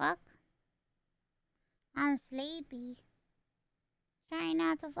 What the fuck? I'm sleepy. Trying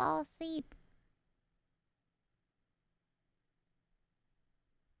not to fall asleep.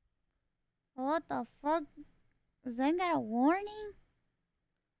 What the fuck? Does that got a warning?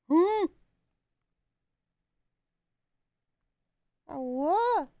 Huh?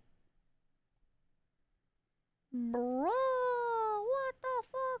 What? Bro, what the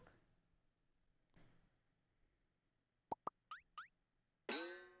fuck?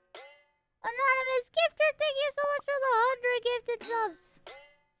 Anonymous gifter, thank you so much for the 100 gifted subs.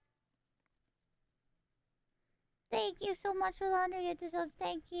 Thank you so much for the 100 gifted subs.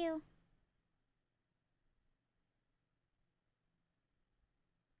 Thank you.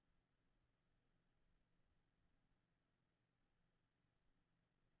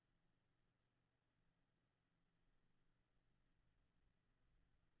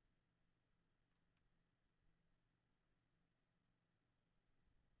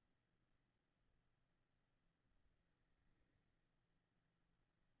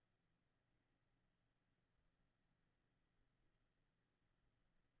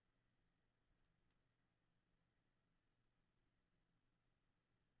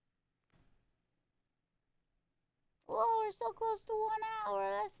 Whoa, we're so close to 1 hour.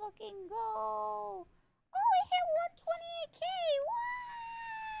 Let's fucking go. Oh, we hit 128K. Wow!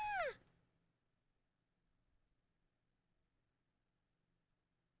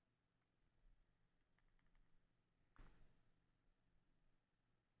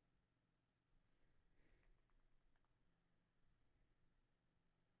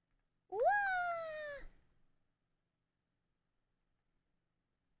 Wow!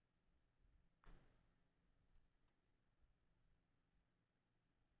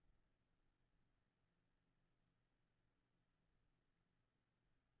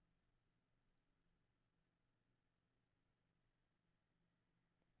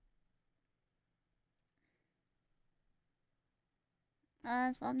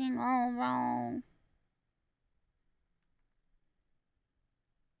 Let's fucking go, bro.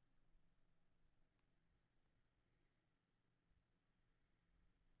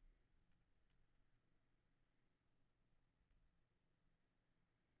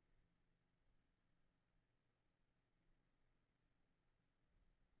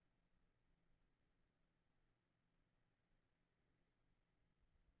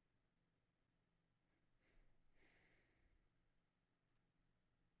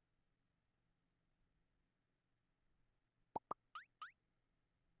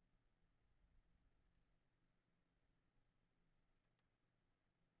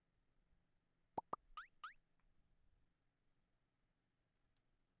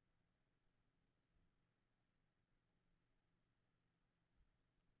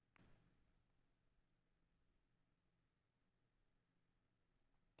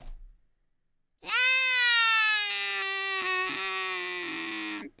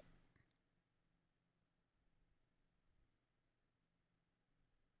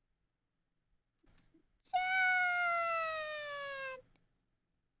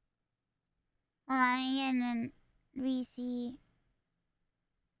 And then VC.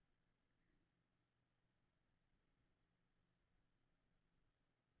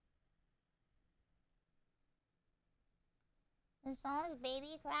 The song's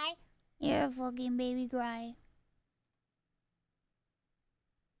Baby Cry. You're a fucking baby cry.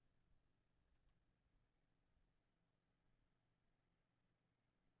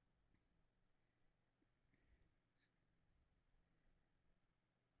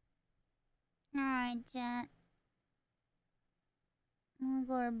 Alright, chat. I'm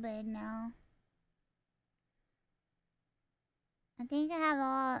gonna go to bed now. I think I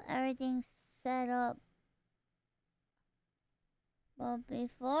have everything set up. But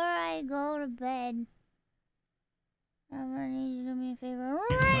before I go to bed, I'm gonna need you to do me a favor.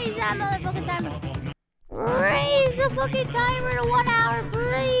 Raise that motherfucking timer! Raise the fucking timer to 1 hour,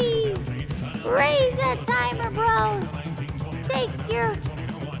 please! Raise that timer, bro! Take your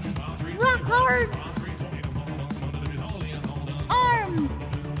rock hard arm!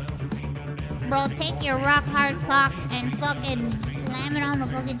 Bro, take your rock hard cock and fucking slam it on the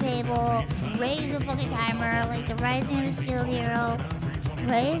fucking table. Raise the fucking timer like the Rising of the Shield Hero.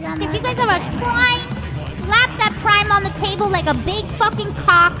 Raise on. If you guys are a Prime, slap that Prime on the table like a big fucking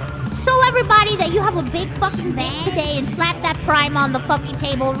cock. Show everybody that you have a big fucking bang today and slap that Prime on the fucking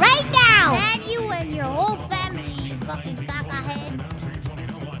table right now! And you and your whole family, you fucking caca-head.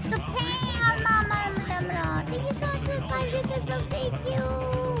 The pan, mama, thank you so much for 5 gifted subs. Thank you.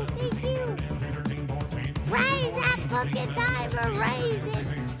 Thank you. Raise that fucking timer. Raise it.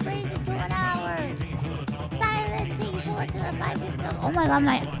 Raise it to 1 hour. Silence. Thank you so much for the 5 gifted subs. Oh my god,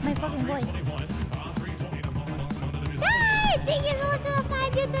 my fucking voice. Thank you so much for the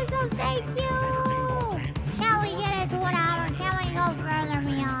 5 gifted subs. Thank you. Can we get it to 1 hour? Can we go further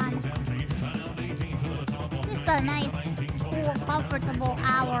beyond? Just a nice, cool, comfortable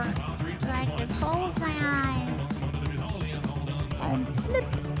hour. So I can close my eyes and slip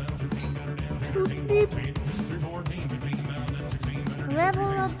to sleep. Revel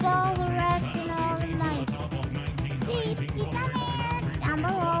up all the rest and all the mice. Deep down there, down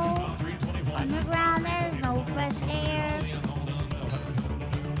below. Underground, there's no fresh air.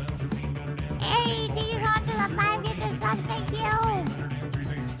 Hey, thank you so much for the 5 gifted subs. Thank you.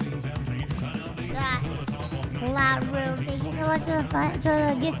 Loud room. Thank you so much for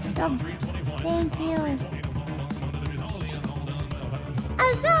the gift subs. Thank you.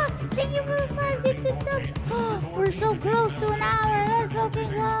 Azok, thank you for the 5 gifted subs. We're so close to an hour. Let's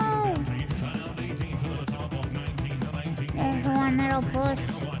fucking go. There's one little push.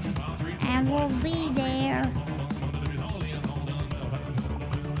 And we'll be there.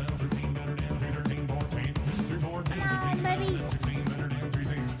 Come on, baby.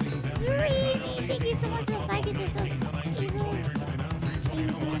 You're easy. Thank you so much for the 5 gifted subs. Easy. Thank you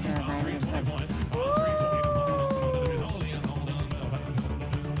so much for the 5 gifted subs.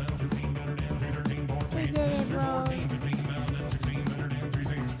 We did it, bro.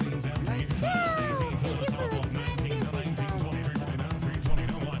 Let's go. Thank you for the 10 gifted subs.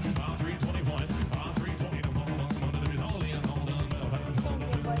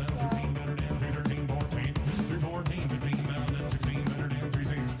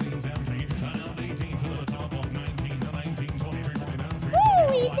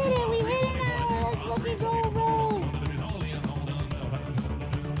 We did it! We hit it now! Let's fucking go, bro!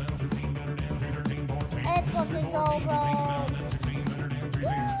 Let's fucking go, bro!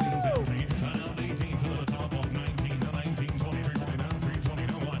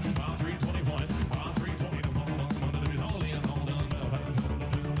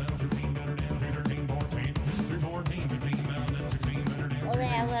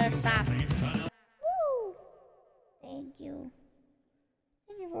 Okay, I'm gonna stop. Woo! Thank you.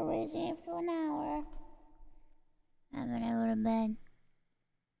 Thank you for waiting after an hour. I'm gonna go to bed.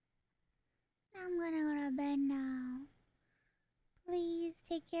 I'm gonna go to bed now. Please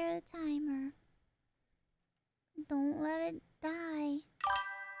take care of the timer. Don't let it die.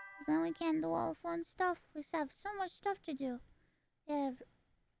 Cause then we can't do all the fun stuff. We have so much stuff to do. We have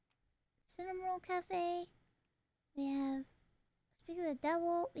Cinnamon Cafe. We have Speak of the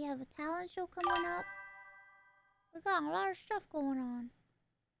Devil. We have a talent show coming up. We got a lot of stuff going on.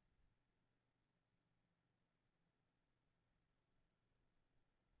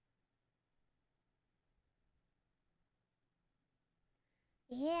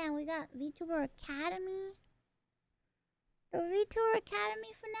 Yeah, we got VTuber Academy. The VTuber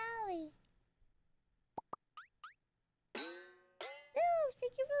Academy finale. Dude,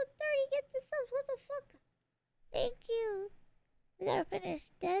 thank you for the 30 gifted subs. What the fuck? Thank you. We gotta finish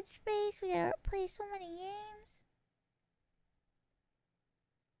Dead Space. We gotta play so many games.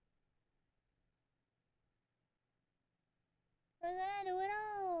 We're gonna do it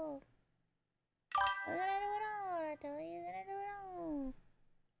all. We're gonna do it all. I tell you, we're gonna do it all.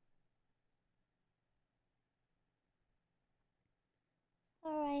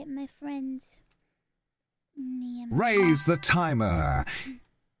 Alright, my friends. Raise the timer.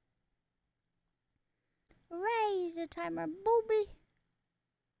 Raise the timer, booby.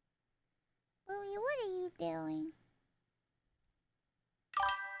 Booby, what are you doing?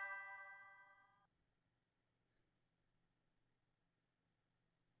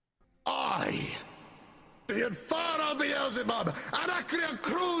 I, the infernal Beelzebub, Anacreon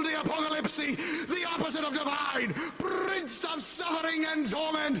cruel the apocalypse, the opposite of divine, prince of suffering and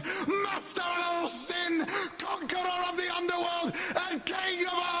torment, master of all sin, conqueror of the underworld, and king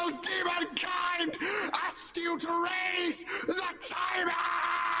of all demonkind, ask you to raise the timer!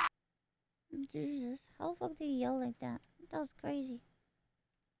 Jesus, how the fuck did he yell like that? That was crazy.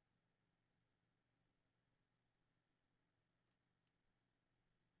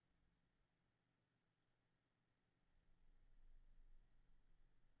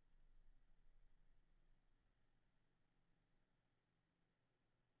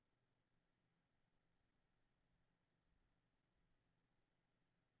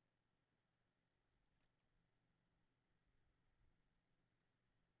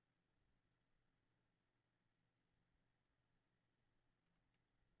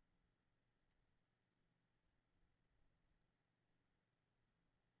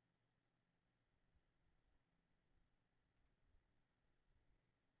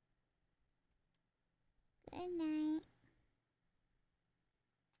 Good night.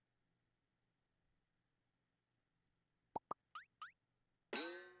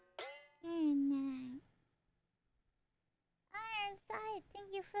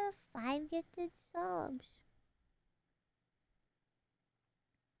 the 5 gifted subs.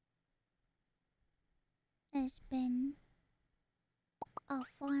 It's been a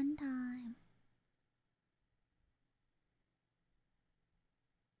fun time.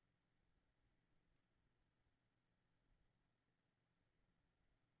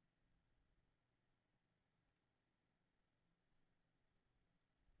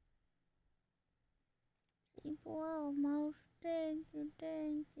 Well, most thank you,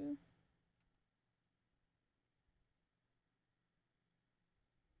 thank you.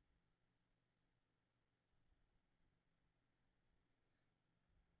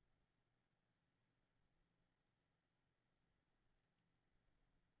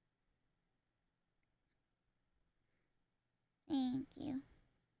 Thank you.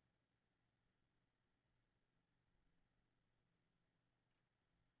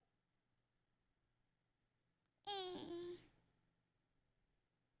 Eh.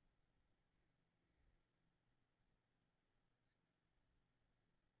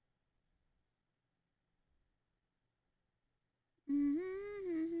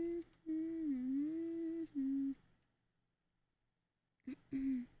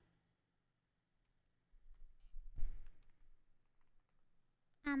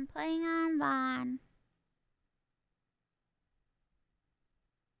 I'm putting on Vaughn.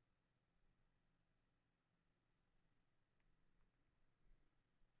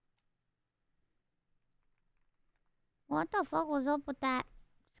 What the fuck was up with that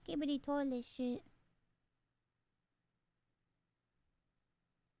skibbity toilet shit?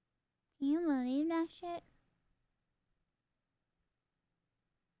 Can you believe that shit?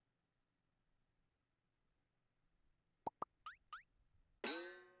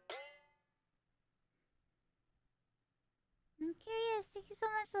 I'm curious. Thank you so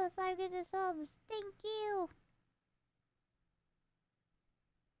much for the 5 gifted subs. Thank you.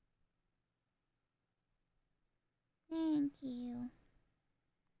 Thank you.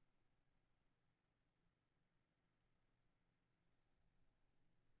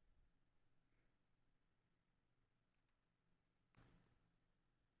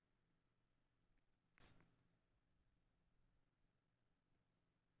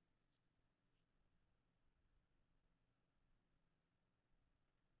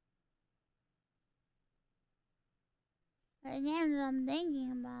 Again, I'm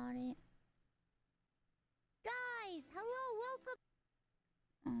thinking about it. Guys, hello, welcome.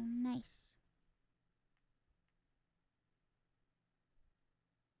 Oh, nice.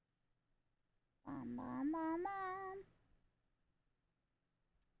 Bum, bum, bum, bum.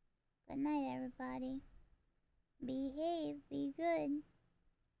 Good night, everybody. Behave, be good.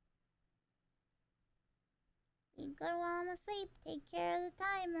 Be good while I'm asleep. Take care of the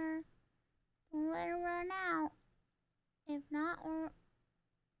timer. Don't let it run out. If not, I'll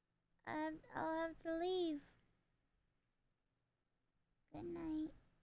have to leave. Good night.